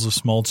souls of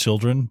small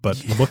children,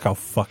 but look how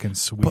fucking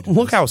sweet but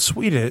look how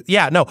sweet it is.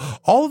 Yeah, no,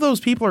 all of those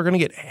people are going to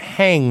get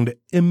hanged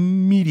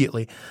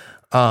immediately.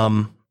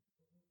 Again,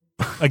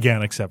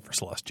 except for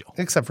Celestial.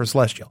 Except for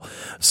Celestial.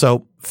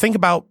 So think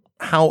about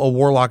how a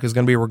warlock is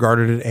going to be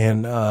regarded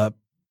and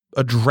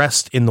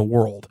addressed in the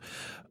world.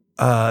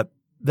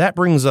 That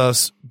brings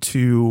us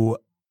to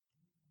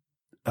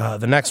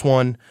the next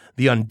one,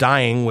 the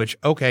Undying, which,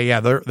 okay, yeah,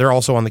 they're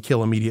also on the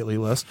kill immediately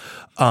list.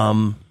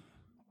 And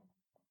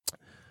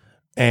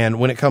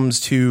when it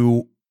comes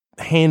to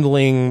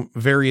handling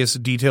various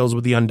details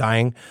with the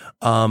Undying,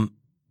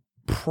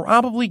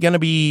 probably going to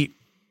be,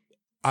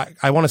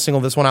 I want to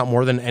single this one out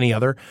more than any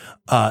other.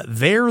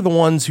 They're the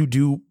ones who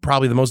do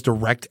probably the most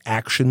direct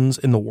actions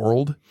in the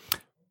world.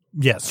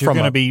 Yes, you're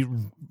going to be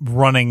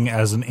running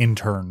as an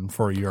intern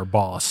for your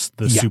boss,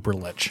 the Super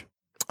Lich.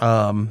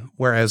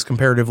 Whereas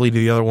comparatively to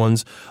the other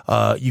ones,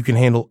 you can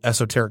handle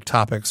esoteric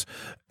topics.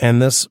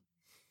 And this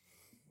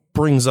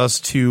brings us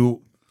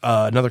to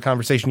another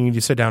conversation you need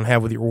to sit down and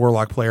have with your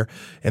warlock player.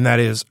 And that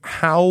is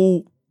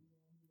how,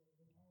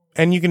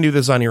 and you can do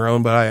this on your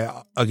own,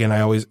 but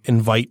I always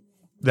invite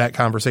that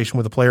conversation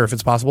with the player if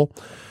it's possible.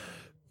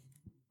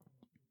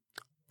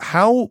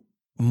 How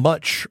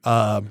much,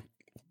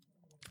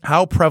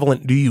 how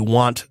prevalent do you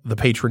want the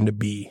patron to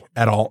be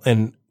at all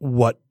and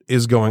what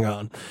is going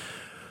on?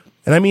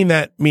 And I mean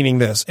that meaning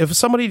this. If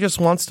somebody just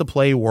wants to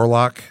play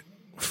Warlock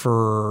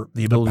for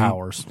the ability,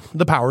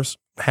 the powers,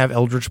 have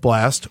Eldritch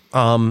Blast,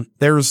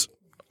 there's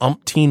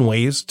umpteen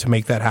ways to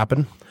make that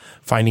happen.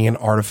 Finding an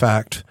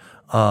artifact,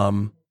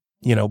 being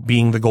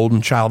the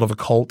golden child of a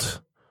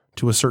cult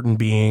to a certain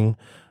being,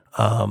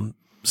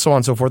 so on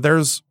and so forth.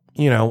 There's,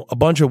 a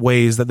bunch of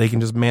ways that they can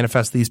just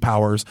manifest these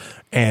powers,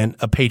 and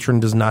a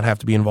patron does not have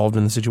to be involved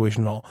in the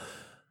situation at all.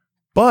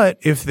 But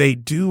if they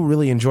do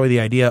really enjoy the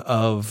idea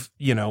of,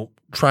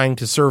 trying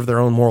to serve their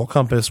own moral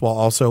compass while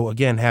also,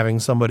 again, having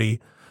somebody,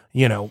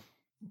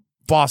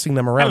 bossing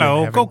them around.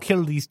 Hello, go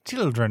kill these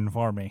children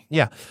for me.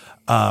 Yeah.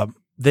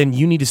 Then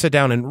you need to sit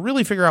down and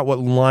really figure out what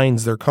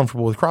lines they're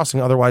comfortable with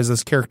crossing. Otherwise,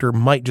 this character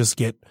might just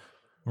get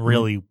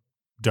really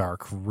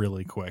dark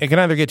really quick. It can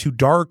either get too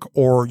dark,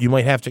 or you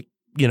might have to,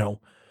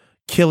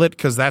 kill it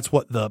because that's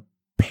what the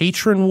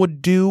patron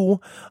would do.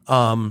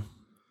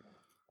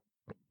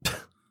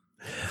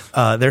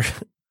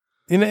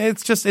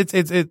 It's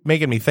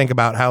making me think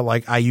about how,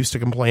 like, I used to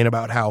complain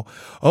about how,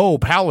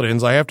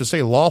 paladins, I have to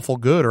say lawful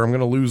good or I'm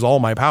going to lose all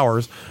my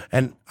powers.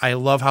 And I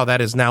love how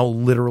that is now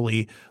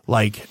literally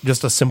like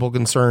just a simple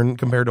concern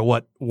compared to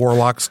what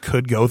warlocks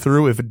could go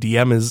through if a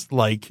DM is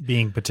like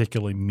being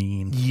particularly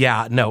mean.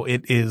 Yeah, no,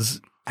 it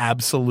is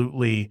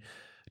absolutely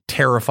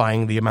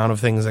terrifying the amount of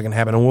things that can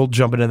happen. And we'll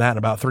jump into that in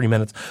about 3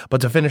 minutes.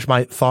 But to finish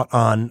my thought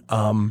on,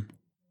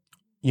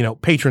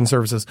 patron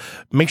services,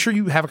 make sure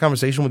you have a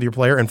conversation with your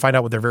player and find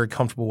out what they're very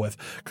comfortable with.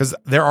 Because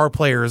there are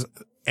players,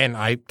 and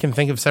I can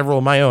think of several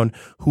of my own,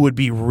 who would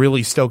be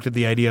really stoked at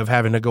the idea of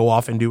having to go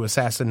off and do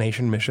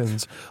assassination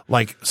missions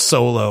like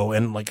solo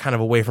and like kind of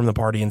away from the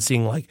party, and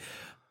seeing like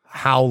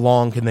how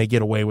long can they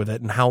get away with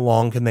it and how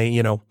long can they,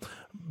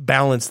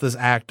 balance this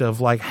act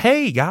of like,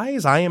 hey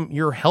guys, I am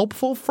your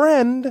helpful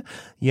friend.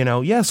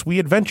 Yes, we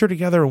adventure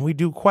together and we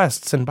do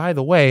quests. And by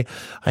the way,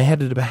 I had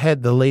to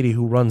behead the lady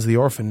who runs the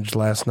orphanage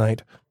last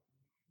night.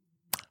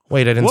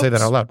 Wait, I didn't say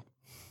that out loud.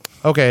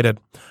 Okay, I did.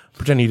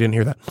 Pretend you didn't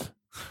hear that.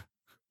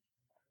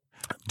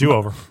 Do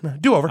over.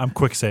 I'm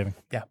quick saving.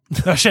 Yeah.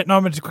 Oh shit, no,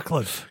 I'm going to quick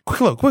load.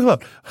 Quick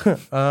load.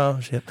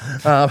 Oh shit.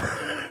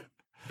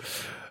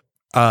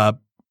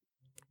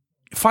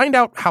 Find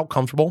out how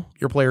comfortable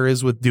your player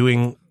is with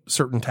doing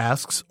certain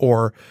tasks,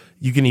 or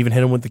you can even hit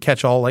them with the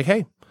catch-all, like,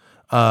 hey,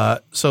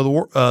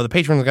 so the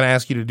patron's going to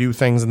ask you to do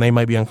things and they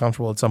might be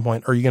uncomfortable at some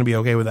point. Are you going to be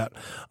okay with that?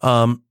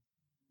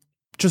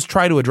 Just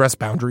try to address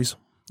boundaries.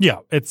 Yeah,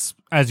 it's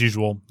as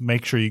usual.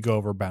 Make sure you go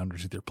over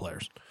boundaries with your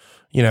players.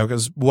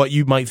 Because what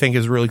you might think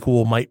is really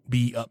cool might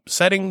be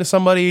upsetting to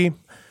somebody,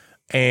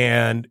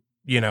 and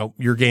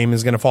your game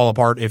is going to fall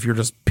apart if you're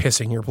just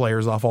pissing your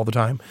players off all the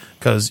time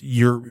because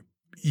your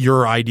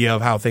idea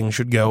of how things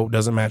should go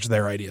doesn't match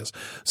their ideas.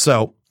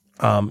 So,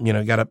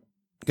 gotta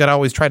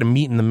always try to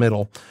meet in the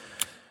middle.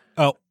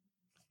 Oh,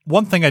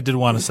 one thing I did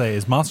want to say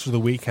is Monster of the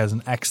Week has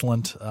an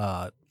excellent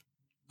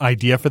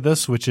idea for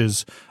this, which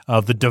is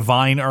the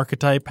divine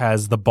archetype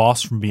has the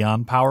boss from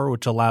Beyond power,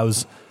 which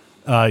allows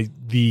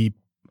the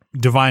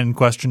divine in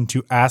question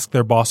to ask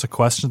their boss a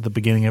question at the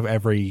beginning of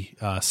every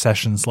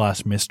session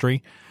 /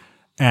 mystery.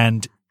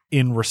 And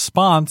in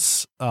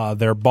response,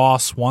 their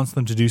boss wants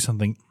them to do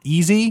something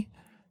easy,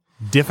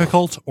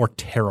 difficult, or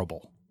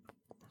terrible,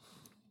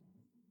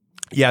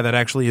 Yeah, that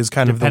actually is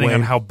kind of the way.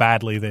 depending on how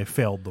badly they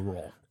failed the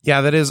role.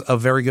 Yeah, that is a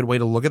very good way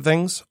to look at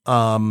things.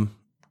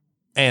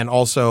 And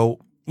also,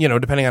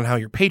 depending on how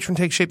your patron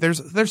takes shape,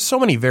 there's so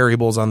many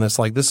variables on this.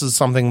 Like, this is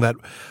something that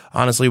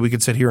honestly we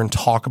could sit here and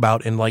talk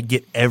about and like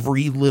get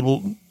every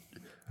little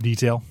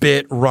Detail.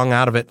 bit wrung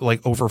out of it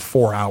like over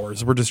 4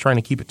 hours. We're just trying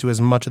to keep it to as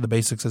much of the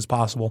basics as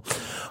possible.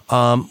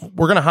 We're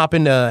going to hop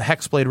into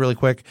Hexblade really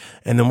quick,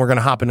 and then we're going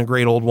to hop into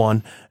Great Old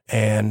One,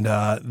 and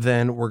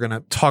then we're going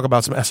to talk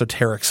about some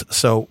esoterics.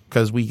 So,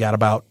 because we got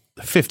about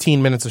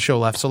 15 minutes of show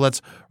left, so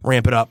let's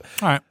ramp it up.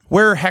 All right.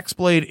 Where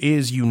Hexblade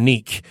is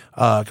unique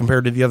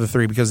compared to the other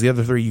three, because the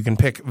other three you can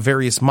pick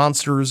various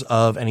monsters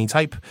of any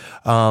type,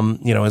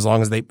 as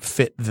long as they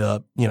fit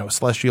the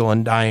Celestial,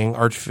 Undying,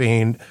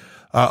 Archfiend,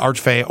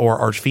 Archfey, or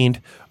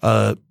Archfiend.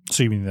 So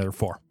you mean the other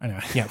 4.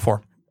 Anyway. Yeah,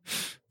 4.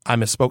 I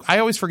misspoke. I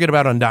always forget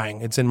about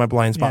Undying. It's in my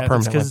blind spot Yeah,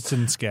 permanently. because it's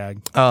in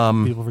Skag.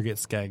 People forget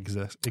Skag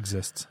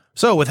exists.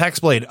 So with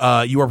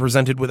Hexblade, you are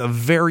presented with a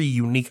very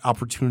unique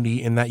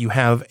opportunity in that you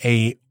have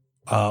a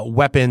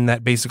weapon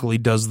that basically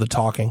does the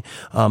talking.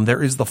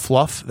 There is the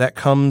fluff that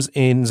comes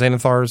in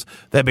Xanathar's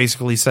that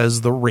basically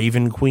says the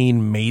Raven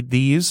Queen made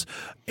these,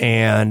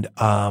 and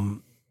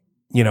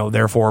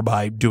therefore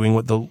by doing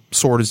what the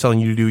sword is telling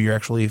you to do, you're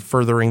actually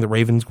furthering the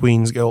Raven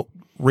Queen's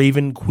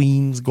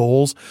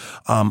goals.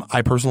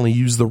 I personally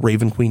use the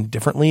Raven Queen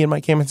differently in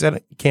my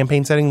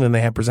campaign setting than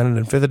they have presented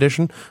in 5th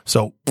edition.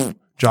 So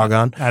jog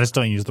on. I just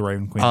don't use the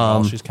Raven Queen at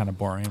all. She's kind of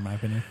boring in my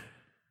opinion.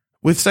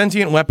 With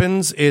sentient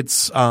weapons,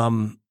 it's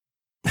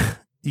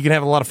you can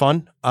have a lot of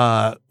fun.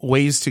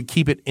 Ways to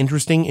keep it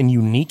interesting and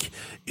unique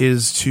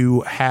is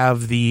to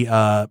have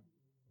the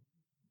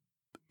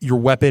your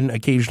weapon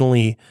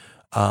occasionally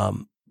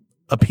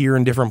appear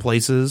in different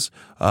places.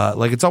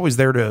 Like it's always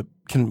there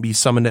can be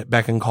summoned at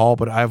beck and call,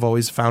 but I've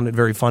always found it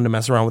very fun to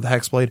mess around with the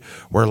Hexblade,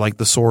 where like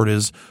the sword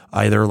is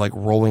either like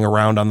rolling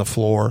around on the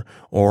floor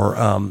or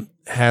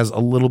has a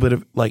little bit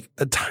of like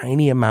a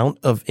tiny amount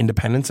of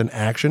independence and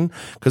action,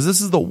 because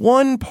this is the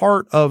one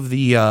part of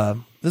the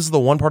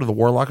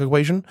warlock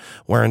equation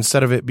where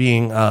instead of it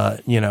being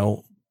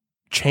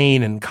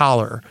chain and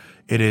collar,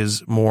 it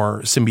is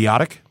more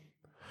symbiotic.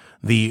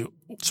 The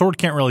sword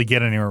can't really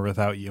get anywhere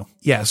without you.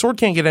 Yeah, sword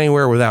can't get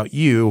anywhere without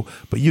you,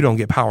 but you don't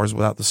get powers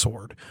without the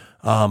sword.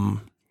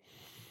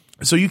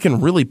 So you can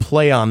really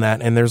play on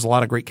that, and there's a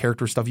lot of great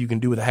character stuff you can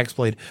do with a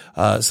Hexblade,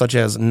 such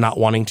as not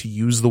wanting to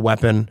use the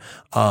weapon,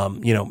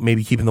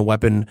 maybe keeping the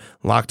weapon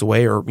locked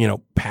away, or,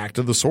 packed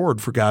to the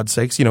sword, for God's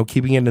sakes,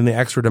 keeping it in the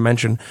extra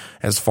dimension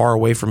as far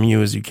away from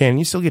you as you can.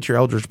 You still get your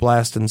Eldritch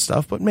Blast and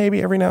stuff, but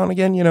maybe every now and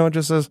again, it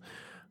just says,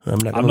 I'm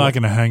not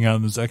going to hang out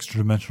in this extra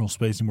dimensional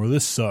space anymore.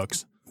 This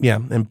sucks. Yeah,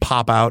 and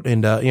pop out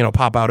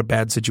of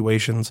bad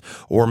situations,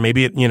 or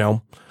maybe it,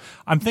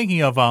 I'm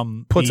thinking of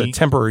puts a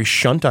temporary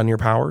shunt on your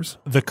powers.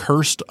 The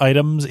cursed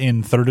items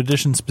in 3rd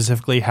edition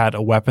specifically had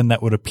a weapon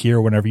that would appear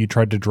whenever you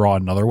tried to draw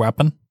another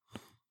weapon.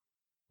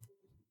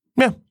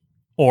 Yeah.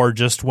 Or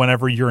just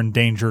whenever you're in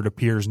danger, it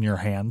appears in your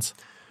hands.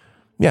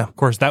 Yeah. Of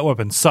course, that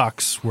weapon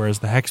sucks, whereas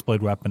the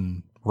Hexblade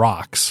weapon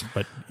rocks.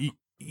 But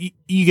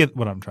you get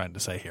what I'm trying to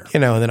say here.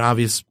 And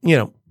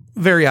then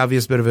very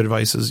obvious bit of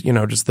advice is,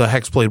 just the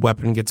Hexblade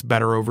weapon gets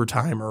better over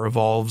time or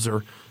evolves,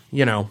 or,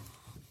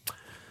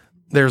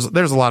 there's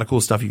a lot of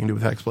cool stuff you can do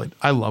with Hexblade.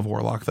 I love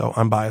Warlock, though.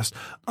 I'm biased.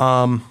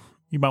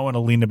 You might want to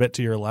lean a bit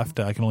to your left.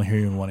 I can only hear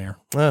you in one ear.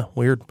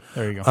 Weird.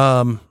 There you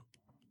go.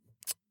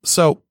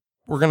 So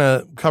we're going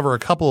to cover a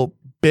couple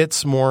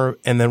bits more,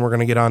 and then we're going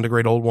to get on to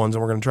Great Old Ones,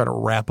 and we're going to try to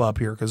wrap up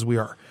here because we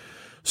are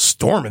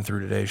storming through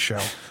today's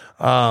show.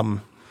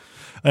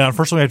 And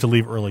unfortunately, we have to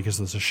leave early because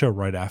there's a show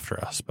right after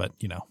us, but,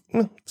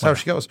 that's how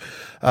she goes.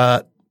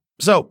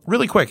 So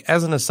really quick,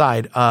 as an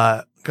aside,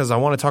 because I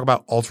want to talk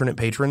about alternate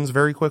patrons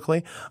very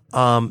quickly.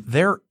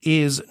 There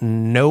is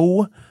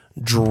no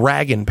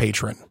dragon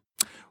patron.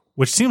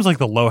 Which seems like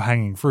the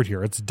low-hanging fruit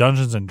here. It's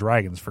Dungeons and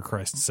Dragons, for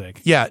Christ's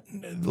sake. Yeah,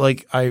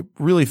 like I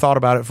really thought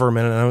about it for a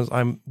minute, and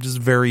I'm just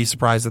very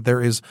surprised that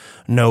there is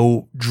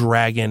no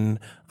dragon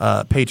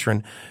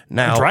patron.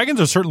 Now,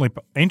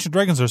 ancient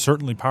dragons are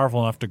certainly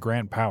powerful enough to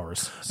grant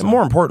powers. So. And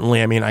more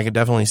importantly, I could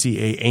definitely see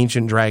a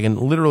ancient dragon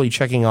literally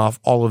checking off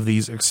all of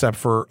these except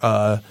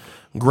for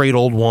Great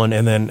Old One,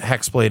 and then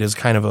Hexblade is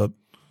kind of a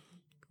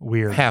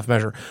weird half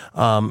measure.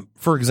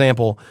 For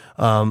example,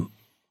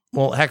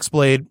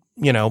 Hexblade,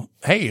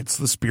 hey, it's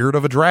the spirit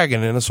of a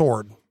dragon in a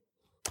sword.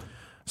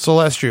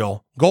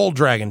 Celestial, gold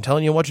dragon,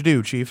 telling you what to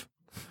do, Chief.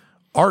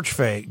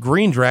 Archfey,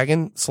 green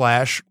dragon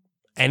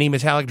 / any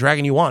metallic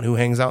dragon you want who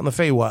hangs out in the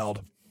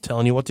Feywild,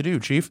 telling you what to do,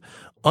 Chief.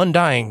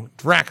 Undying,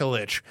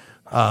 Dracolich,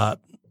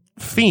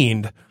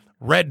 Fiend,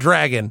 red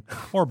dragon.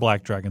 Or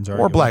black dragons are.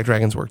 Or black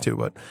dragons work too,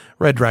 but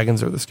red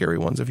dragons are the scary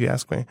ones if you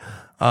ask me.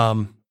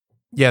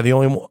 The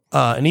only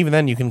and even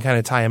then you can kind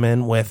of tie them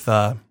in with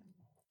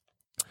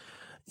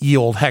ye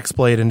old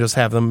Hexblade and just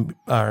have them,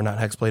 or not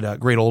Hexblade,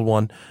 Great Old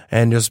One,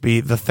 and just be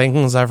the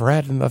things I've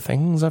read and the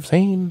things I've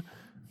seen.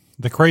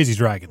 The crazy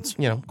dragons.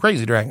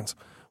 Crazy dragons,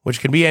 which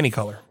can be any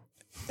color.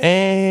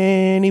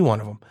 Any one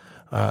of them.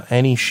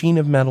 Any sheen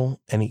of metal,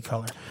 any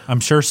color. I'm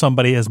sure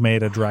somebody has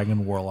made a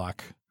dragon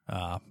warlock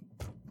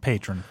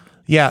patron.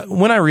 Yeah,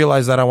 when I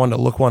realized that, I wanted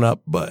to look one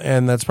up,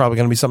 and that's probably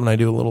going to be something I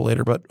do a little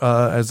later. But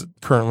as it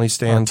currently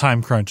stands,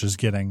 time crunch is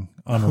getting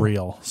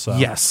unreal. So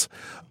yes.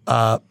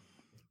 All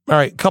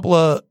right, couple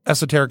of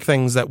esoteric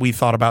things that we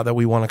thought about that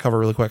we want to cover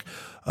really quick.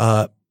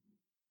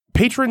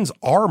 Patrons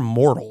are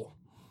mortal,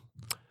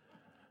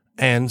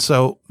 and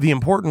so the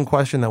important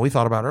question that we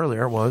thought about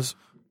earlier was,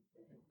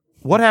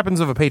 what happens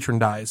if a patron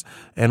dies,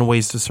 and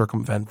ways to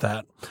circumvent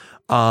that.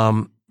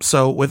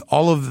 So with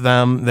all of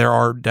them, there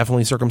are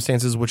definitely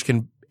circumstances which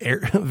can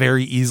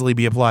very easily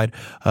be applied.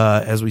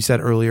 As we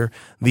said earlier,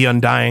 the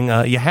Undying,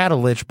 you had a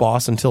Lich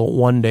boss until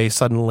one day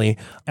suddenly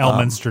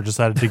Elminster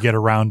decided to get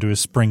around to his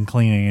spring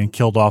cleaning and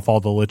killed off all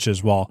the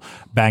Liches while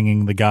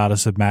banging the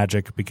goddess of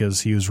magic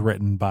because he was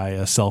written by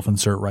a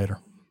self-insert writer.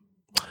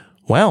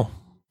 Well,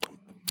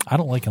 I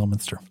don't like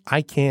Elminster.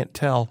 I can't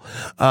tell.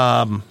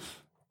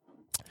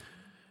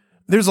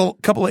 There's a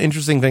couple of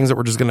interesting things that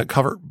we're just going to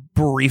cover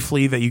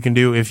briefly that you can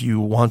do if you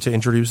want to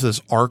introduce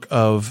this arc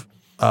of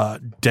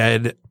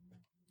dead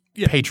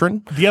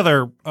patron. The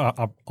other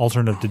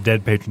alternative to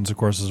dead patrons, of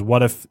course, is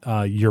what if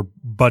your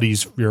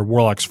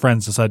warlock's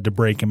friends decide to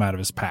break him out of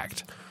his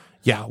pact?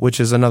 Yeah, which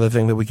is another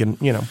thing that we can,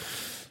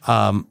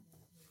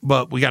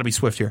 but we got to be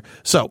swift here.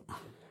 So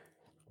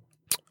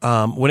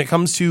when it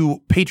comes to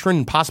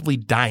patron possibly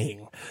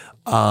dying,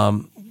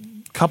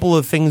 couple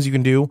of things you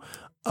can do.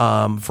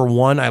 For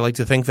one, I like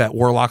to think that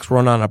warlocks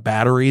run on a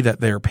battery that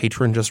their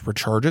patron just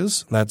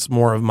recharges. That's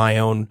more of my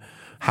own,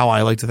 how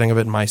I like to think of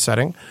it in my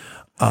setting.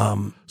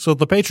 So if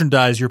the patron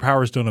dies, your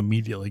powers don't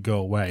immediately go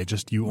away.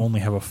 Just you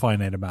only have a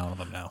finite amount of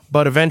them now.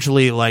 But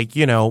eventually,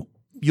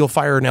 you'll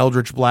fire an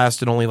Eldritch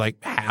Blast and only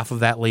half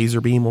of that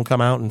laser beam will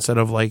come out instead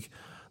of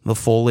the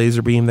full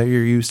laser beam that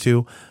you're used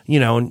to,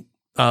 and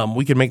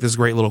we can make this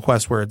great little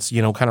quest where it's,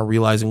 kind of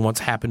realizing what's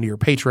happened to your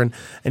patron.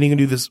 And you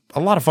can do a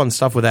lot of fun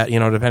stuff with that,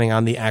 depending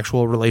on the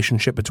actual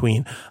relationship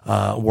between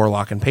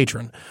warlock and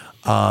patron.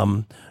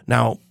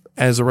 Now,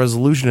 as a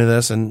resolution to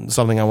this, and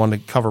something I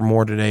wanted to cover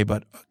more today,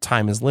 but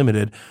time is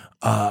limited,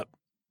 the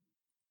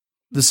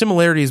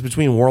similarities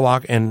between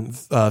warlock and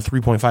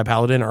 3.5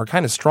 paladin are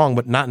kind of strong,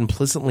 but not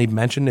implicitly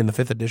mentioned in the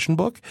 5th edition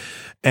book.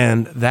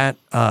 And that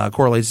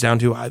correlates down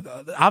to,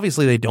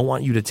 obviously, they don't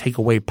want you to take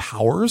away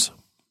powers.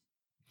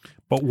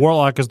 But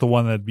warlock is the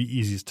one that'd be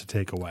easiest to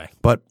take away.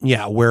 But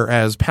yeah,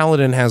 whereas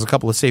paladin has a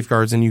couple of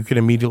safeguards and you can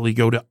immediately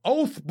go to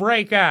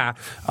Oathbreaker,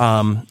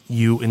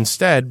 you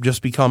instead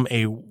just become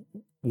a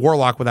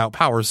warlock without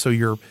powers. So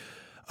you're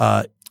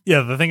the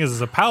thing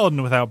is a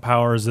paladin without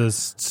powers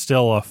is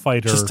still a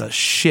fighter. Just a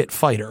shit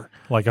fighter.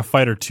 Like a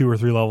fighter 2 or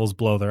 3 levels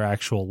below their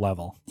actual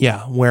level.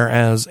 Yeah,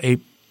 whereas a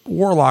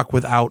warlock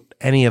without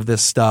any of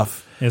this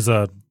stuff is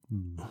light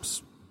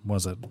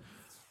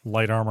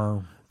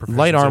armor?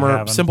 Light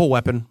armor, simple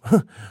weapon.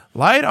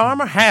 Light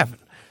armor having.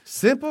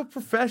 Simple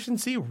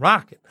proficiency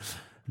rocking.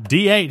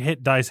 D8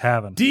 hit dice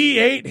having.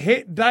 D8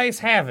 hit dice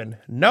having.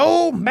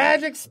 No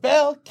magic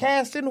spell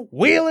casting,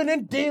 wheeling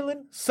and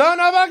dealing. Son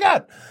of a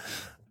gun.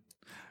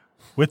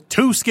 With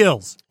 2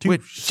 skills. 2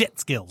 shit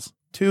skills.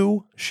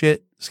 2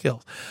 shit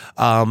skills.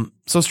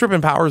 So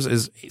stripping powers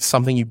is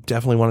something you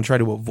definitely want to try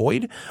to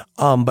avoid,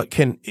 but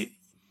can...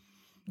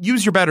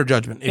 use your better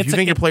judgment. If you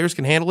think your players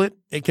can handle it,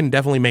 it can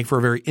definitely make for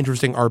a very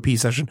interesting RP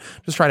session.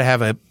 Just try to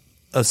have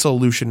a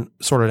solution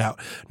sorted out.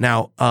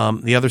 Now,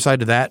 the other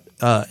side to that,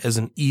 as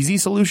an easy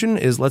solution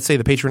is, let's say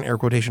the patron, air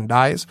quotation,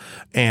 dies,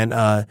 and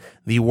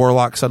the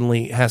warlock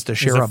suddenly has to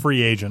share a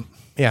free agent.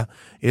 Yeah,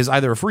 is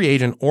either a free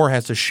agent or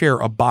has to share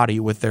a body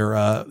with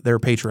their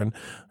patron.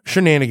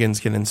 Shenanigans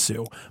can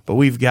ensue. But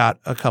we've got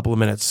a couple of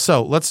minutes.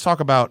 So let's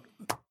talk about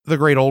the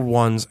great old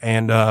ones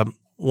and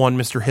one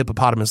Mr.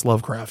 Hippopotamus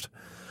Lovecraft.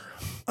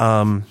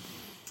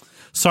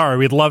 Sorry,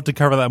 we'd love to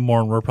cover that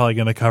more, and we're probably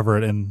going to cover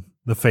it in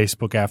the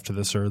Facebook after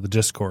this or the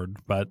Discord,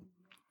 but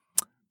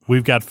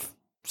we've got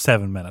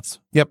 7 minutes.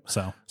 Yep.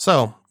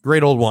 So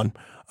great old one.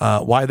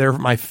 Why they're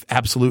my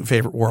absolute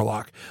favorite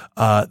warlock.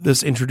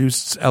 This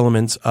introduced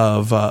elements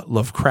of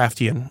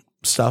Lovecraftian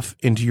stuff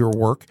into your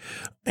work,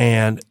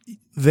 and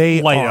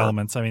they light are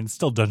elements. I mean, it's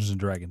still Dungeons and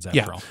Dragons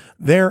after all.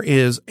 There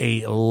is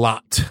a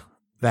lot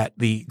that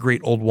the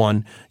Great Old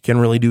One can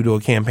really do to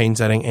a campaign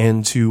setting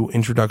and to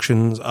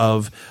introductions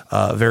of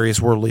various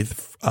worldly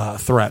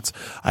threats.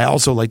 I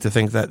also like to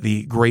think that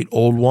the Great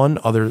Old One,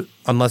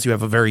 unless you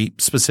have a very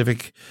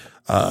specific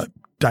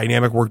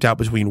dynamic worked out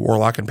between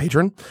Warlock and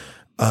Patron,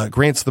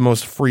 grants the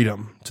most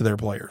freedom to their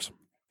players.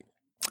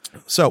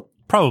 So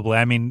probably.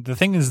 I mean, the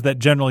thing is that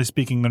generally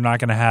speaking, they're not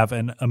going to have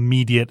an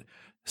immediate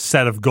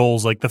set of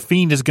goals. Like the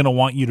Fiend is going to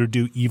want you to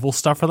do evil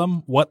stuff for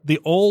them. What the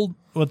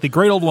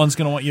Great Old One's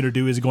going to want you to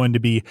do is going to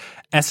be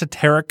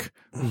esoteric,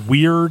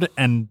 weird,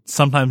 and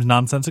sometimes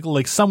nonsensical.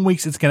 Like some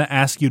weeks it's going to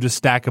ask you to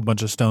stack a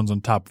bunch of stones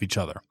on top of each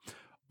other.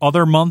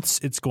 Other months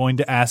it's going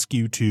to ask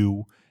you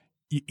to,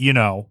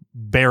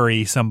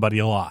 bury somebody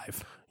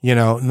alive.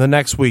 The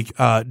next week,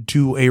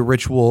 do a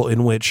ritual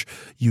in which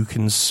you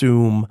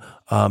consume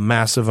a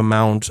massive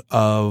amount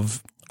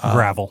of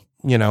Gravel.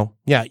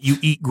 you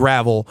eat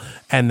gravel,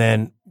 and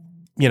then,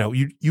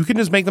 you can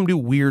just make them do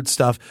weird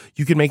stuff.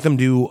 You can make them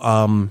do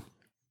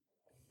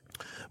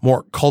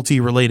more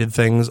culty related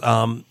things.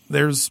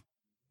 There's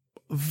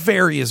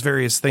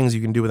various things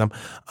you can do with them.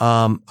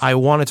 I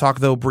want to talk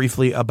though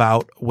briefly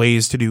about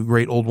ways to do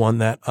Great Old One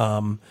that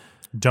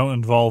don't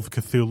involve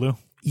Cthulhu.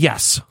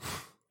 Yes.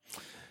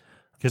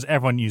 Because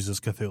everyone uses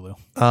Cthulhu.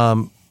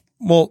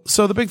 Well,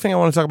 so the big thing I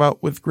want to talk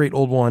about with Great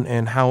Old One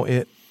and how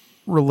it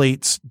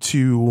relates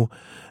to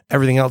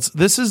everything else.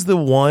 This is the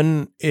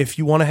one, if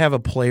you want to have a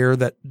player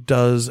that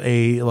does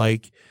they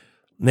want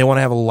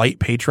to have a light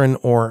patron,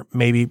 or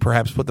maybe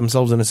perhaps put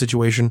themselves in a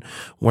situation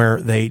where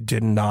they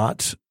did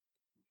not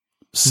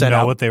set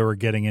out what they were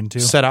getting into,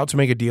 set out to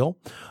make a deal.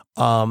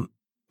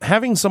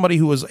 Having somebody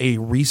who was a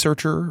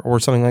researcher or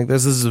something like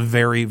this is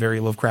very, very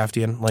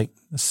Lovecraftian, like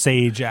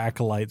sage,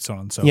 acolyte, so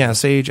on and so forth. Yeah,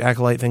 sage,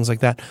 acolyte, things like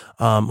that,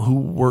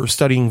 who were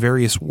studying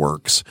various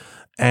works.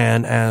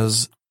 And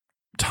as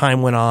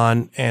time went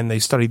on and they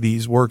studied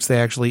these works,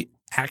 they actually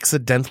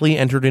accidentally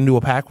entered into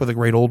a pact with a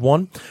Great Old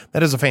One.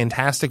 That is a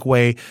fantastic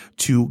way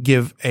to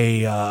give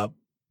have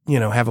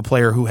a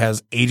player who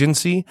has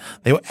agency.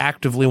 They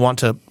actively want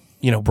to,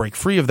 break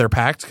free of their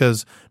pact,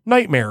 because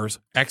nightmares,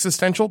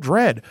 existential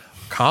dread,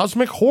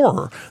 cosmic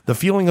horror, the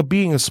feeling of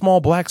being a small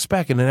black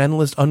speck in an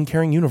endless,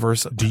 uncaring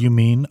universe. Do you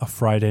mean A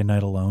Friday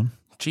Night Alone?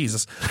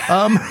 Jesus.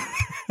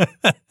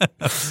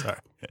 Sorry.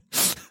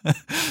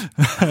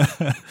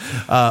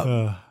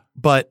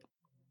 But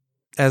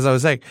as I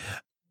was saying,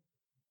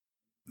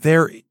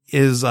 there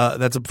is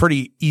that's a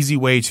pretty easy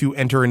way to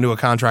enter into a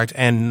contract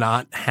and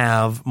not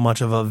have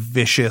much of a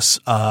vicious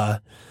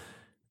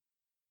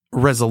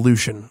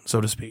resolution,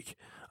 so to speak,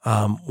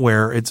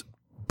 where it's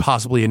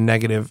possibly a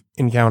negative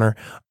encounter.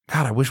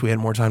 God, I wish we had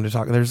more time to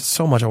talk. There's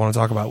so much I want to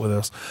talk about with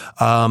this.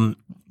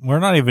 We're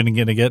not even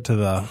going to get to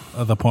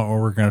the point where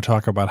we're going to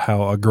talk about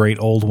how a Great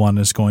Old One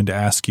is going to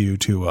ask you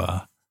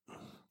to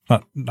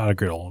not a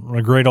Great Old One.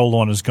 A Great Old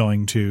One is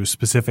going to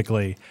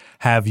specifically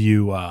have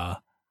you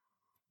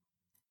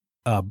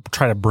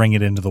try to bring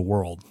it into the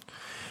world.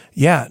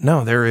 Yeah,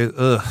 no, there is.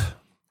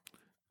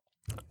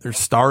 There's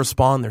Star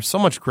Spawn. There's so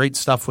much great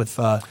stuff with.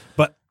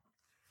 But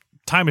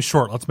time is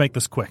short. Let's make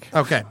this quick.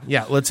 Okay,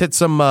 yeah. Let's hit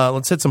some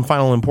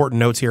final important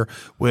notes here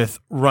with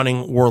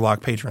running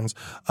Warlock patrons.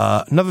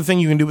 Another thing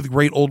you can do with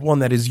Great Old One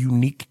that is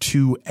unique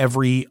to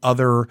every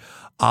other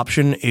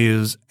option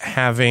is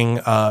having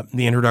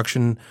the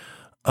introduction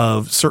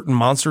of certain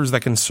monsters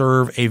that can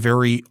serve a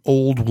very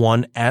Old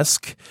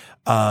One-esque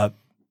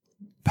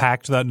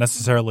pact, without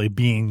necessarily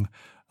being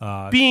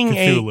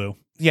Cthulhu.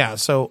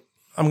 So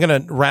I'm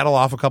going to rattle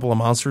off a couple of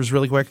monsters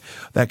really quick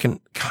that can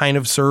kind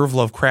of serve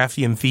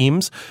Lovecraftian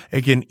themes.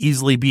 It can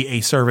easily be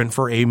a servant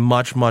for a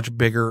much, much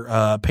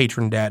bigger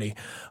patron daddy.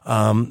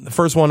 The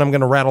first one I'm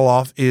going to rattle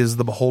off is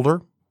the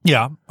Beholder.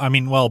 Yeah. I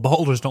mean, well,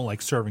 beholders don't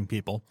like serving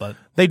people, but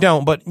they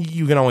don't, but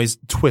you can always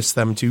twist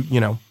them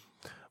to,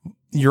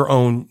 your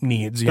own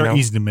needs. They're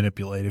easy to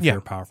manipulate if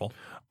you're powerful.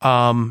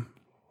 Mind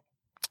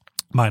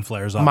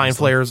flayers, obviously. Mind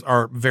flayers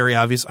are very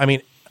obvious. I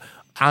mean,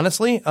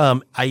 honestly,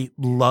 I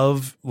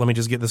love, let me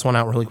just get this one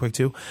out really quick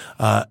too.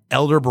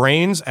 Elder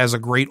Brains as a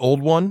Great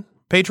Old One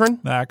patron.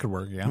 That could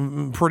work,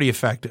 yeah. Pretty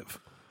effective.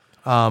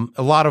 A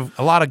lot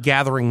of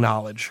gathering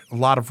knowledge, a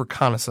lot of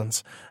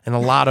reconnaissance, and a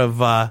lot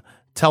of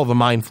tell the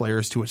mind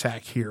flayers to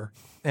attack here.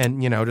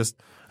 And, just,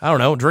 I don't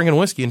know, drinking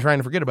whiskey and trying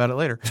to forget about it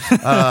later.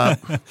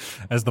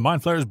 As the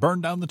mind flayers burn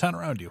down the town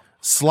around you.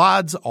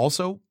 Slods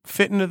also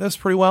fit into this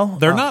pretty well.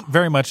 They're not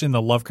very much in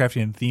the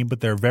Lovecraftian theme, but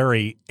they're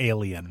very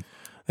alien.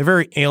 They're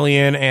very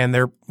alien, and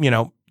they're,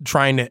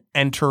 trying to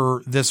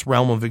enter this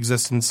realm of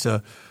existence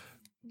to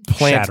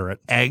plant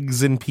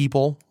eggs in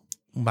people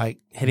by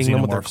hitting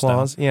them with their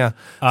claws. Style. Yeah.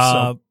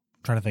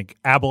 Trying to think.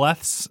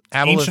 Aboleths.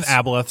 Ancient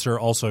aboleths are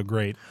also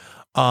great.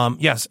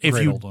 Yes,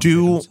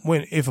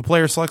 if a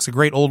player selects a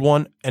Great Old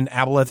One, an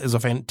aboleth is a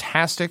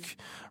fantastic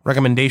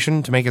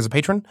recommendation to make as a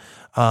patron.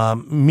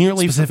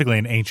 Specifically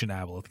an ancient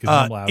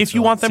aboleth. If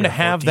you want them to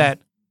have that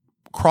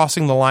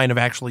crossing the line of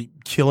actually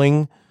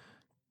killing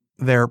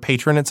their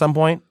patron at some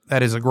point,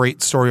 that is a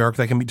great story arc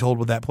that can be told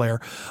with that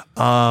player.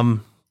 1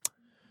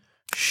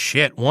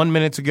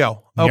 minute to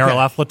go. Okay.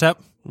 Nyarlathotep.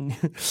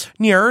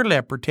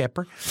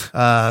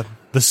 Nyarlathotep.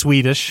 The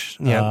Swedish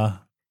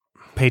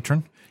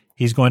patron.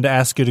 He's going to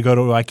ask you to go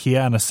to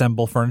IKEA and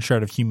assemble furniture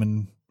out of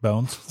human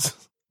bones.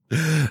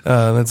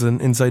 That's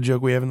an inside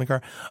joke we have in the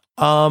car.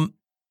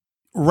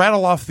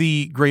 Rattle off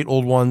the Great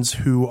Old Ones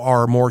who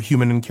are more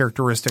human in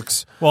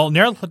characteristics. Well,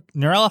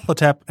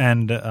 Nyarlathotep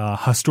and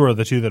Hastur are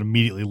the two that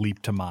immediately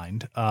leap to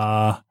mind.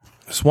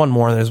 There's one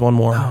more.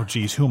 Oh,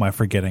 geez. Who am I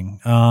forgetting?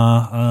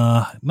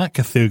 Not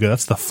Cthulhu.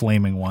 That's the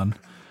flaming one.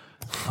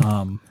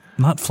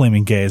 Not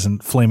Flaming Gaze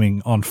and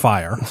Flaming on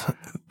Fire.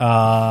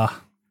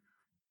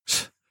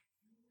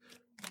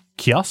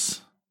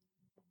 Kios?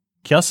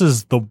 Kios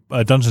is the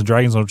Dungeons &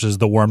 Dragons one, which is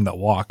the worm that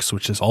walks,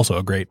 which is also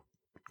a great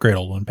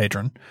Old One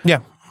patron.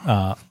 Yeah.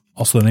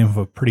 Also the name of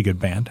a pretty good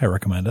band. I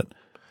recommend it.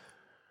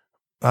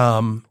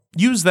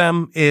 Use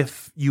them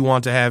if you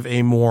want to have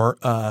a more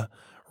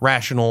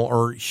rational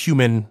or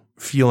human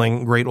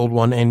feeling Great Old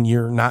One and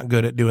you're not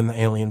good at doing the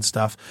alien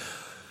stuff.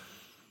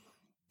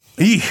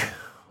 Eek,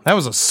 that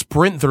was a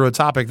sprint through a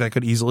topic that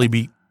could easily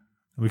be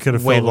We could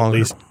have way filled longer. at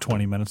least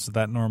 20 minutes of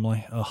that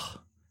normally. Ugh.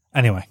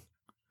 Anyway.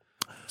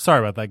 Sorry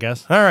about that,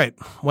 guys. All right.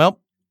 Well,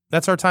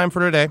 that's our time for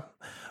today.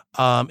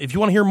 If you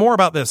want to hear more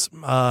about this,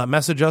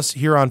 message us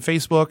here on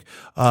Facebook.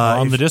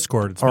 On the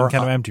Discord. It's been or,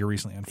 kind of empty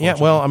recently, Yeah,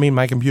 unfortunately. well, I mean,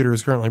 my computer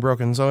is currently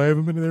broken, so I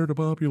haven't been there to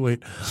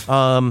populate.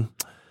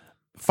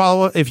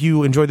 Follow if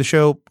you enjoy the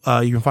show.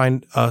 You can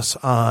find us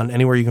on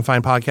anywhere you can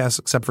find podcasts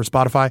except for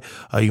Spotify.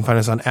 You can find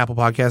us on Apple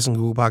Podcasts and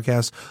Google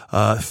Podcasts.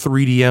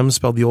 3DM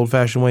spelled the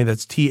old-fashioned way.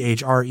 That's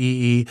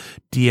THREEDMS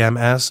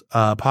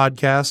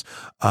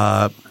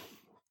podcast.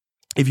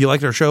 If you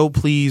liked our show,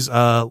 please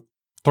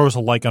Throw us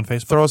a like on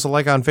Facebook. throw us a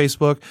like on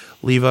Facebook.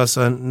 Leave us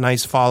a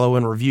nice follow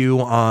and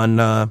review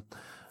on,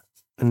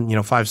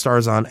 5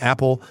 stars on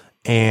Apple.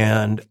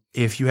 And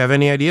if you have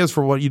any ideas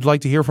for what you'd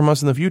like to hear from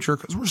us in the future,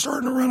 because we're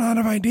starting to run out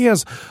of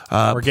ideas,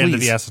 We're getting to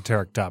please- the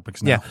esoteric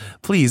topics now. yeah,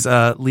 please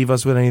leave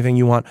us with anything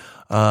you want.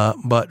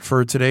 But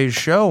for today's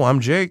show, I'm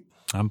Jake,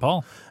 I'm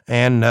Paul.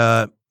 and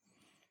This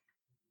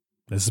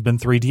has been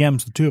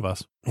 3DMs, the two of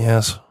us.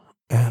 yes,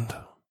 and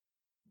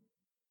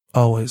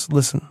always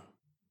listen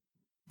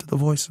to the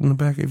voice in the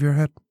back of your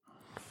head.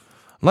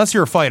 Unless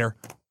you're a fighter,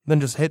 then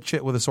just hit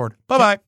shit with a sword. Bye-bye.